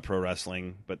talking about pro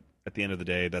wrestling, but at the end of the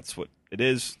day, that's what it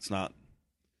is.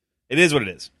 It is what it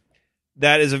is.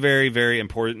 That is a very, very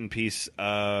important piece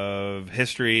of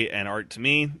history and art to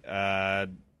me. I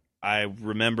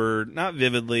remember, not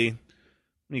vividly,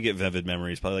 when you get vivid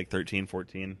memories, probably like 13,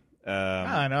 14.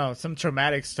 I don't know. Some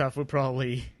traumatic stuff would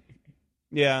probably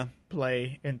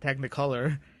play in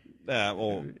Technicolor.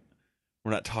 Well,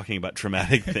 we're not talking about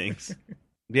traumatic things.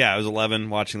 Yeah, I was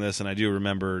 11 watching this, and I do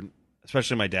remember,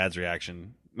 especially my dad's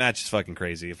reaction. Match is fucking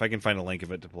crazy. If I can find a link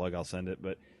of it to plug, I'll send it.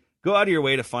 But go out of your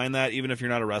way to find that, even if you're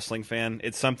not a wrestling fan.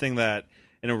 It's something that,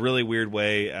 in a really weird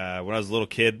way, when I was a little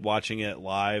kid watching it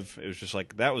live, it was just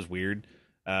like, that was weird.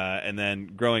 And then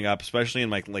growing up, especially in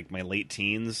my late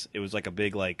teens, it was like a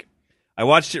big, like, I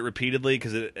watched it repeatedly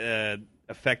because it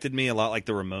affected me a lot like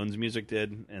the Ramones music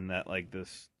did, and that, like,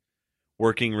 this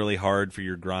working really hard for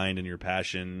your grind and your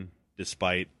passion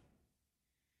despite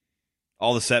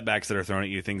all the setbacks that are thrown at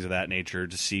you, things of that nature,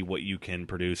 to see what you can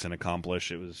produce and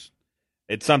accomplish.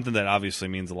 It's something that obviously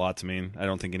means a lot to me. I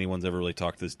don't think anyone's ever really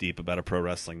talked this deep about a pro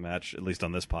wrestling match, at least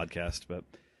on this podcast. But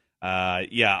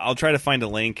yeah, I'll try to find a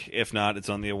link. If not, it's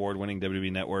on the award-winning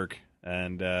WWE Network,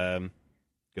 and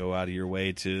go out of your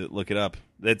way to look it up.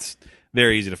 It's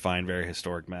very easy to find, very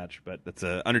historic match. But that's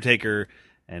Undertaker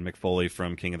and Mick Foley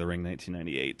from King of the Ring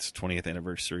 1998. 20th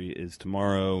anniversary is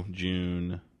tomorrow,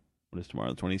 June. What is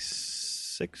tomorrow? The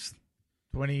 26th?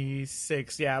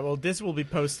 26th, yeah. Well, this will be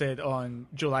posted on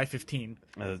July 15th.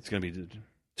 It's going to be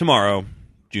tomorrow,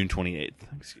 June 28th.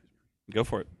 Excuse me. Go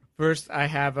for it. First, I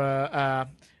have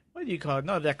what do you call it?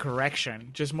 Not a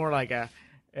correction, just more like I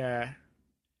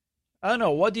don't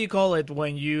know. What do you call it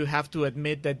when you have to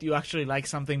admit that you actually like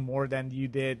something more than you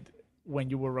did when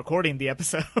you were recording the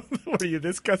episode where you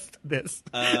discussed this?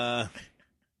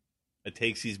 A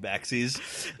takesies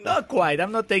backsies. Not quite.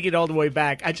 I'm not taking it all the way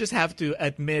back. I just have to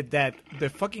admit that the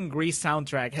fucking Grease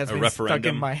soundtrack has been stuck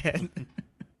in my head.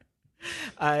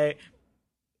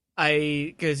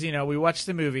 Because we watched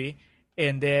the movie,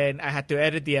 and then I had to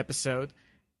edit the episode,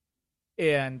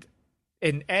 and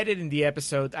in editing the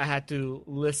episode, I had to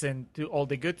listen to all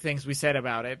the good things we said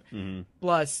about it,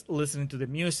 plus listening to the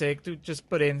music to just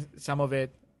put in some of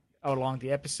it along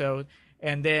the episode.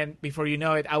 And then before you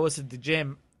know it, I was at the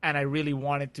gym, and I really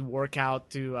wanted to work out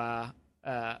to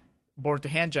Board to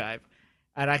Hand Jive.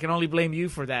 And I can only blame you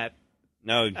for that.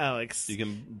 No, Alex. You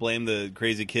can blame the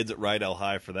crazy kids at Rydell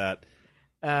High for that.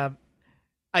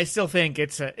 I still think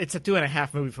it's a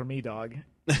 2.5 movie for me, dog.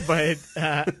 But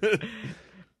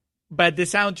but the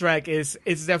soundtrack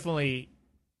it's definitely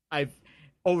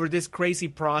over this crazy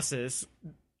process,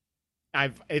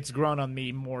 it's grown on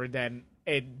me more than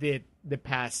it did the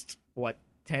past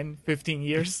 10, 15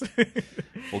 years.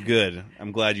 Well, good.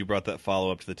 I'm glad you brought that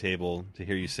follow-up to the table to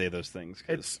hear you say those things.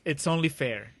 It's only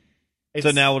fair.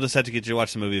 So now we'll just have to get you to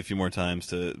watch the movie a few more times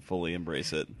to fully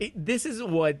embrace it. This is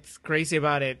what's crazy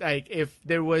about it. Like, if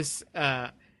there was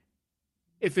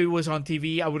if it was on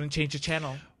TV, I wouldn't change the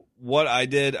channel. What I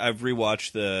did, I've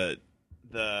rewatched the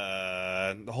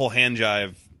whole hand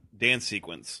jive dance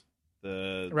sequence,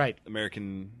 the Right.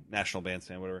 American National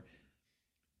Bandstand, whatever. You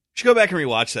should go back and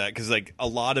rewatch that because like a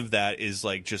lot of that is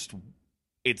like just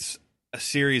it's a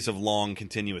series of long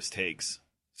continuous takes.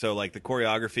 So like the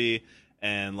choreography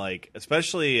and like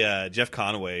especially Jeff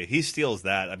Conaway, he steals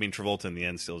that. I mean Travolta in the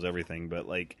end steals everything, but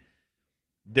like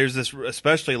there's this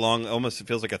especially long, almost it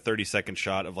feels like a 30-second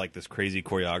shot of like this crazy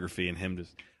choreography and him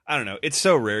just I don't know. It's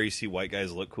so rare you see white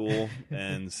guys look cool,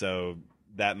 and so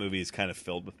that movie is kind of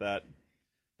filled with that.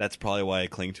 That's probably why I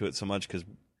cling to it so much because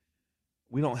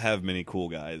we don't have many cool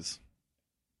guys.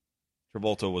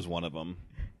 Travolta was one of them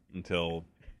until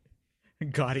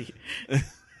Gotti.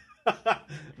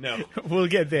 no, We'll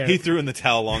get there. he threw in the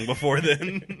towel long before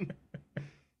then.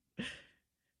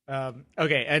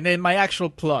 Okay, and then my actual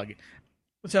plug.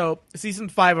 So, season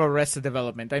 5 of Arrested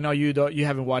Development. I know you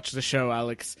haven't watched the show,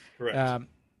 Alex. Correct.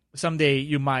 Someday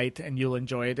you might, and you'll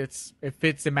enjoy it. It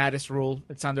fits the Mattis rule.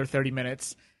 It's under 30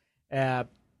 minutes. I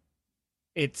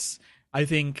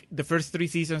think the first 3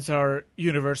 seasons are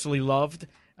universally loved,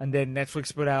 and then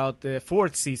Netflix put out the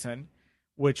 4th season,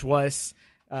 which was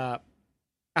I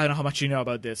don't know how much you know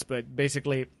about this, but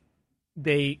basically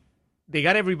they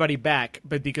got everybody back,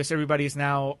 but because everybody is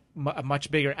now a much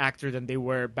bigger actor than they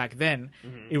were back then,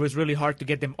 it was really hard to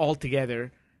get them all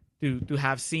together to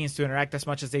have scenes to interact as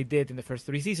much as they did in the first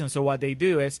 3 seasons. So what they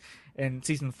do is in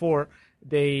season 4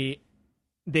 they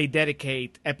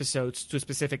dedicate episodes to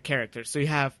specific characters. So you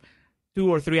have 2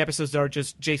 or 3 episodes that are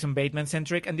just Jason Bateman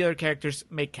centric, and the other characters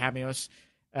make cameos.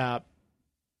 And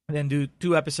then do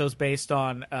 2 episodes based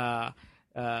on I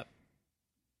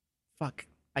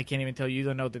can't even tell you. You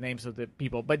don't know the names of the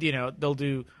people, but they'll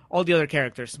do all the other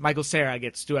characters. Michael Cera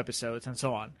gets 2 episodes and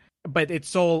so on. But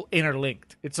it's all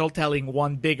interlinked. It's all telling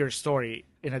one bigger story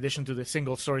in addition to the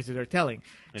single stories that they're telling.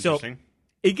 Interesting. So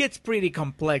it gets pretty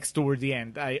complex toward the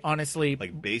end. I honestly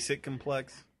Like basic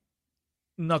complex.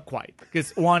 not quite,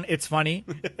 because 1, it's funny,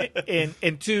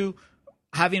 and 2,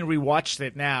 having rewatched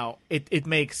it now, it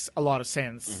makes a lot of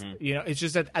sense. It's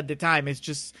just that at the time,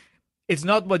 it's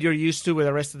not what you're used to with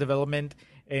Arrested Development,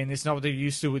 and it's not what you're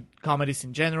used to with comedies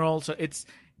in general. So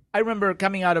I remember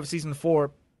coming out of season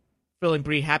 4 feeling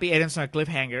pretty happy. It ends on a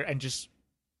cliffhanger, and just,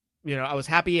 I was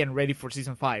happy and ready for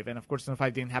season 5. And of course, season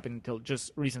 5 didn't happen until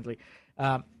just recently.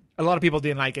 A lot of people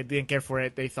didn't like it, didn't care for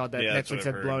it. They thought that Netflix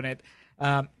had blown it.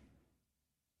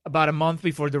 About a month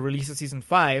before the release of season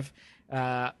 5,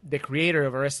 the creator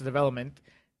of Arrested Development,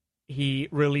 he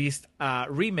released a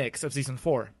remix of season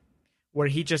 4, where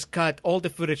he just cut all the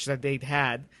footage that they'd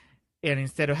had, and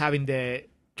instead of having the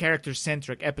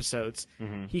character-centric episodes,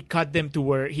 he cut them to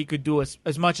where he could do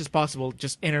as much as possible,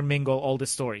 just intermingle all the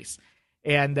stories.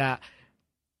 And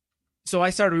so I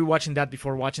started rewatching that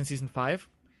before watching season 5.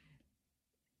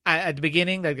 At the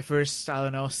beginning, like the first,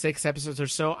 6 episodes or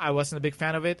so, I wasn't a big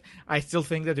fan of it. I still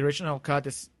think that the original cut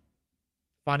is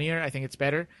funnier. I think it's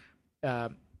better.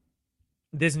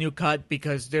 This new cut,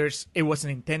 because it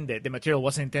wasn't intended. The material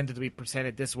wasn't intended to be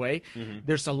presented this way.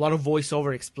 There's a lot of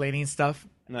voiceover explaining stuff.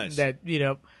 Nice. That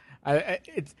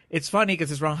it's funny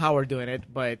because it's Ron Howard doing it,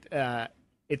 but I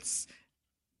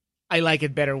like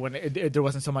it better when there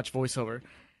wasn't so much voiceover.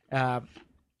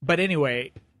 But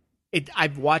anyway,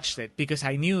 I've watched it because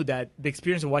I knew that the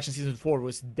experience of watching season 4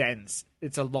 was dense.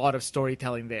 It's a lot of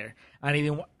storytelling there, and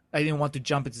I didn't want to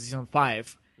jump into season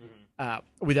 5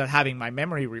 without having my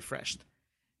memory refreshed.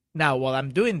 Now, while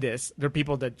I'm doing this, there are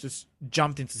people that just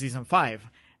jumped into season 5,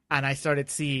 and I started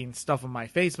seeing stuff on my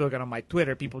Facebook and on my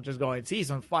Twitter, people just going,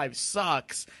 season 5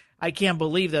 sucks. I can't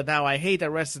believe that now. I hate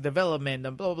Arrested Development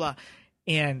and blah, blah.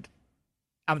 And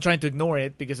I'm trying to ignore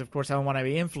it because, of course, I don't want to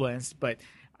be influenced, but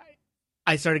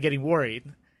I started getting worried.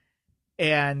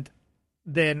 And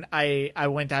then I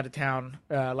went out of town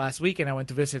last week, and I went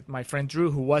to visit my friend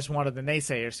Drew, who was one of the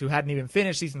naysayers, who hadn't even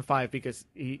finished season 5 because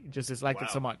he just disliked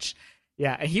it so much.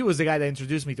 Yeah, and he was the guy that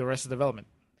introduced me to Arrested Development.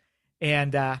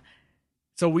 And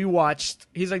so we watched.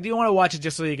 He's like, do you want to watch it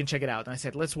just so you can check it out? And I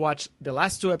said, let's watch the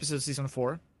last 2 episodes of season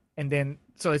 4, and then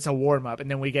so it's a warm-up,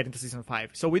 and then we get into season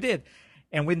 5. So we did.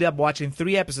 And we ended up watching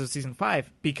 3 episodes of season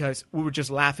 5 because we were just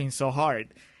laughing so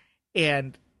hard.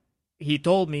 And he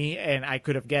told me, and I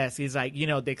could have guessed, he's like,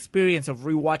 the experience of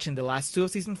rewatching the last 2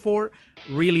 of season 4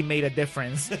 really made a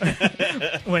difference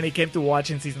when it came to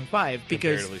watching season 5.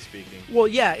 Because, comparatively speaking. Well,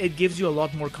 yeah, it gives you a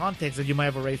lot more context that you might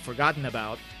have already forgotten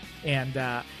about.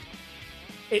 And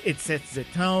it sets the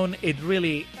tone. It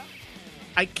really,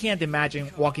 I can't imagine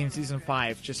walking season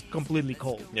 5 just completely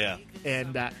cold. Yeah.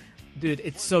 And, dude,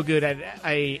 it's so good.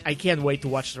 I can't wait to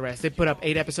watch the rest. They put up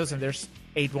 8 episodes, and there's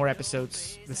 8 more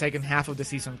episodes, the second half of the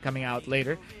season coming out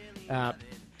later.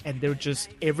 And they're just,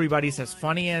 everybody's as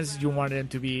funny as you wanted them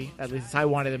to be, at least as I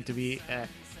wanted them to be.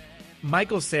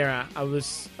 Michael Cera, I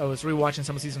was rewatching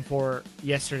some of season 4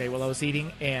 yesterday while I was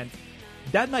eating, and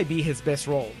that might be his best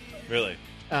role. Really?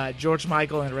 George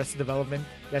Michael in Arrested Development,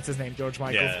 that's his name, George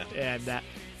Michael. Yeah. And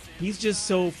he's just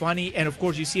so funny, and of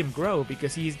course you see him grow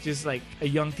because he's just like a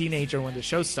young teenager when the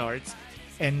show starts,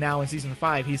 and now in season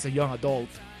 5 he's a young adult,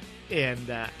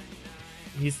 and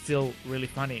he's still really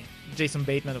funny. Jason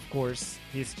Bateman, of course,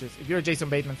 he's just, if you're a Jason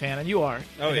Bateman fan, and you are,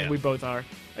 I think we both are.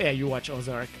 Oh, yeah, you watch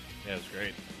Ozark. Yeah, it was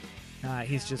great.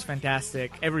 He's just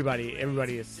fantastic. Everybody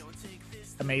is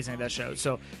amazing at that show.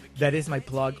 So that is my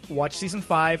plug. Watch season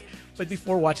 5, but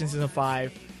before watching season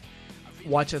 5,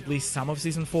 watch at least some of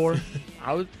season 4.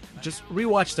 I would just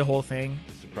rewatch the whole thing.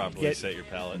 Just to properly set your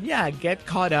palate. Yeah, get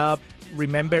caught up.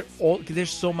 Remember, there's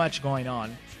so much going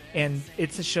on, and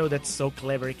it's a show that's so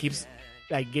clever. It keeps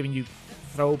like giving you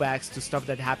throwbacks to stuff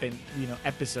that happened,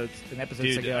 episodes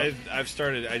Dude, ago. I've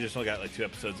started. I just only got like 2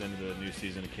 episodes into the new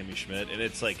season of Kimmy Schmidt, and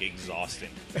it's like exhausting.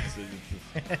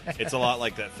 It's a lot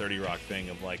like that 30 Rock thing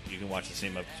of like you can watch the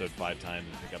same episode 5 times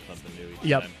and pick up something new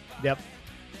each time. Yep.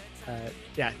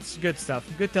 Yeah, it's good stuff.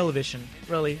 Good television,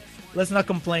 really. Let's not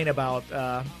complain about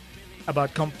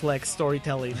complex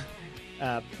storytelling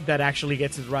that actually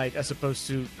gets it right, as opposed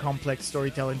to complex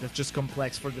storytelling that's just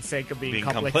complex for the sake of being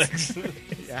complex.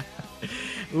 Yeah.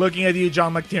 Looking at you,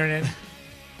 John McTiernan.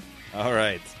 All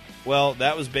right. Well,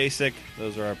 that was basic.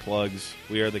 Those are our plugs.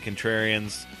 We are the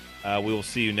Contrarians. We will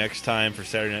see you next time for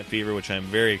Saturday Night Fever, which I'm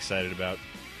very excited about.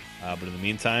 But in the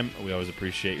meantime, we always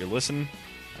appreciate your listen.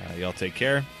 Y'all take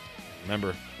care.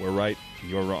 Remember, we're right,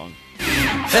 you're wrong.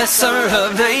 The summer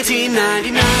of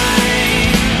 1999,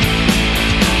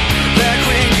 back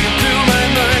when you blew my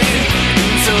mind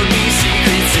and told me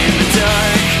secrets in the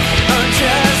dark. I'm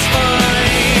just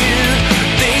fine.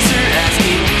 Thanks for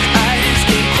asking, I just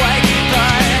can't quite get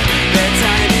by. That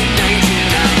time in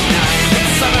 1999, the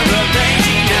summer of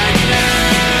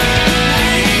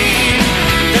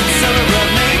 1999, that summer of 1999, that summer of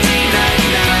 1999.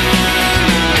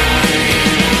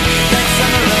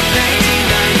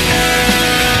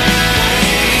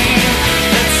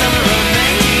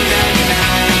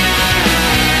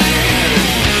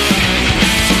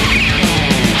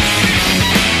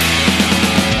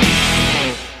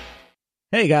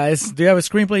 Hey guys, do you have a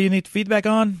screenplay you need feedback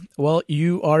on? Well,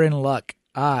 you are in luck.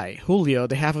 I, Julio,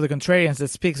 the half of the Contrarians that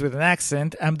speaks with an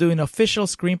accent, I'm doing official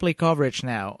screenplay coverage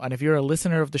now, and if you're a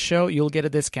listener of the show, you'll get a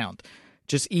discount.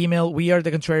 Just email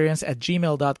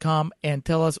wearethecontrarians@gmail.com and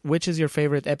tell us which is your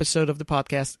favorite episode of the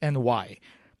podcast and why.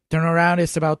 Turnaround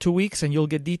is about 2 weeks, and you'll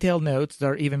get detailed notes that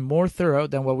are even more thorough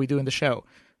than what we do in the show,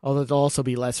 although it'll also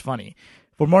be less funny.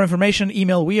 For more information,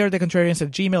 email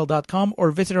wearethecontrarians@gmail.com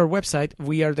or visit our website,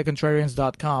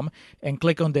 wearethecontrarians.com, and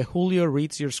click on the Julio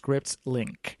Reads Your Scripts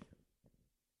link.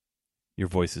 Your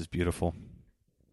voice is beautiful.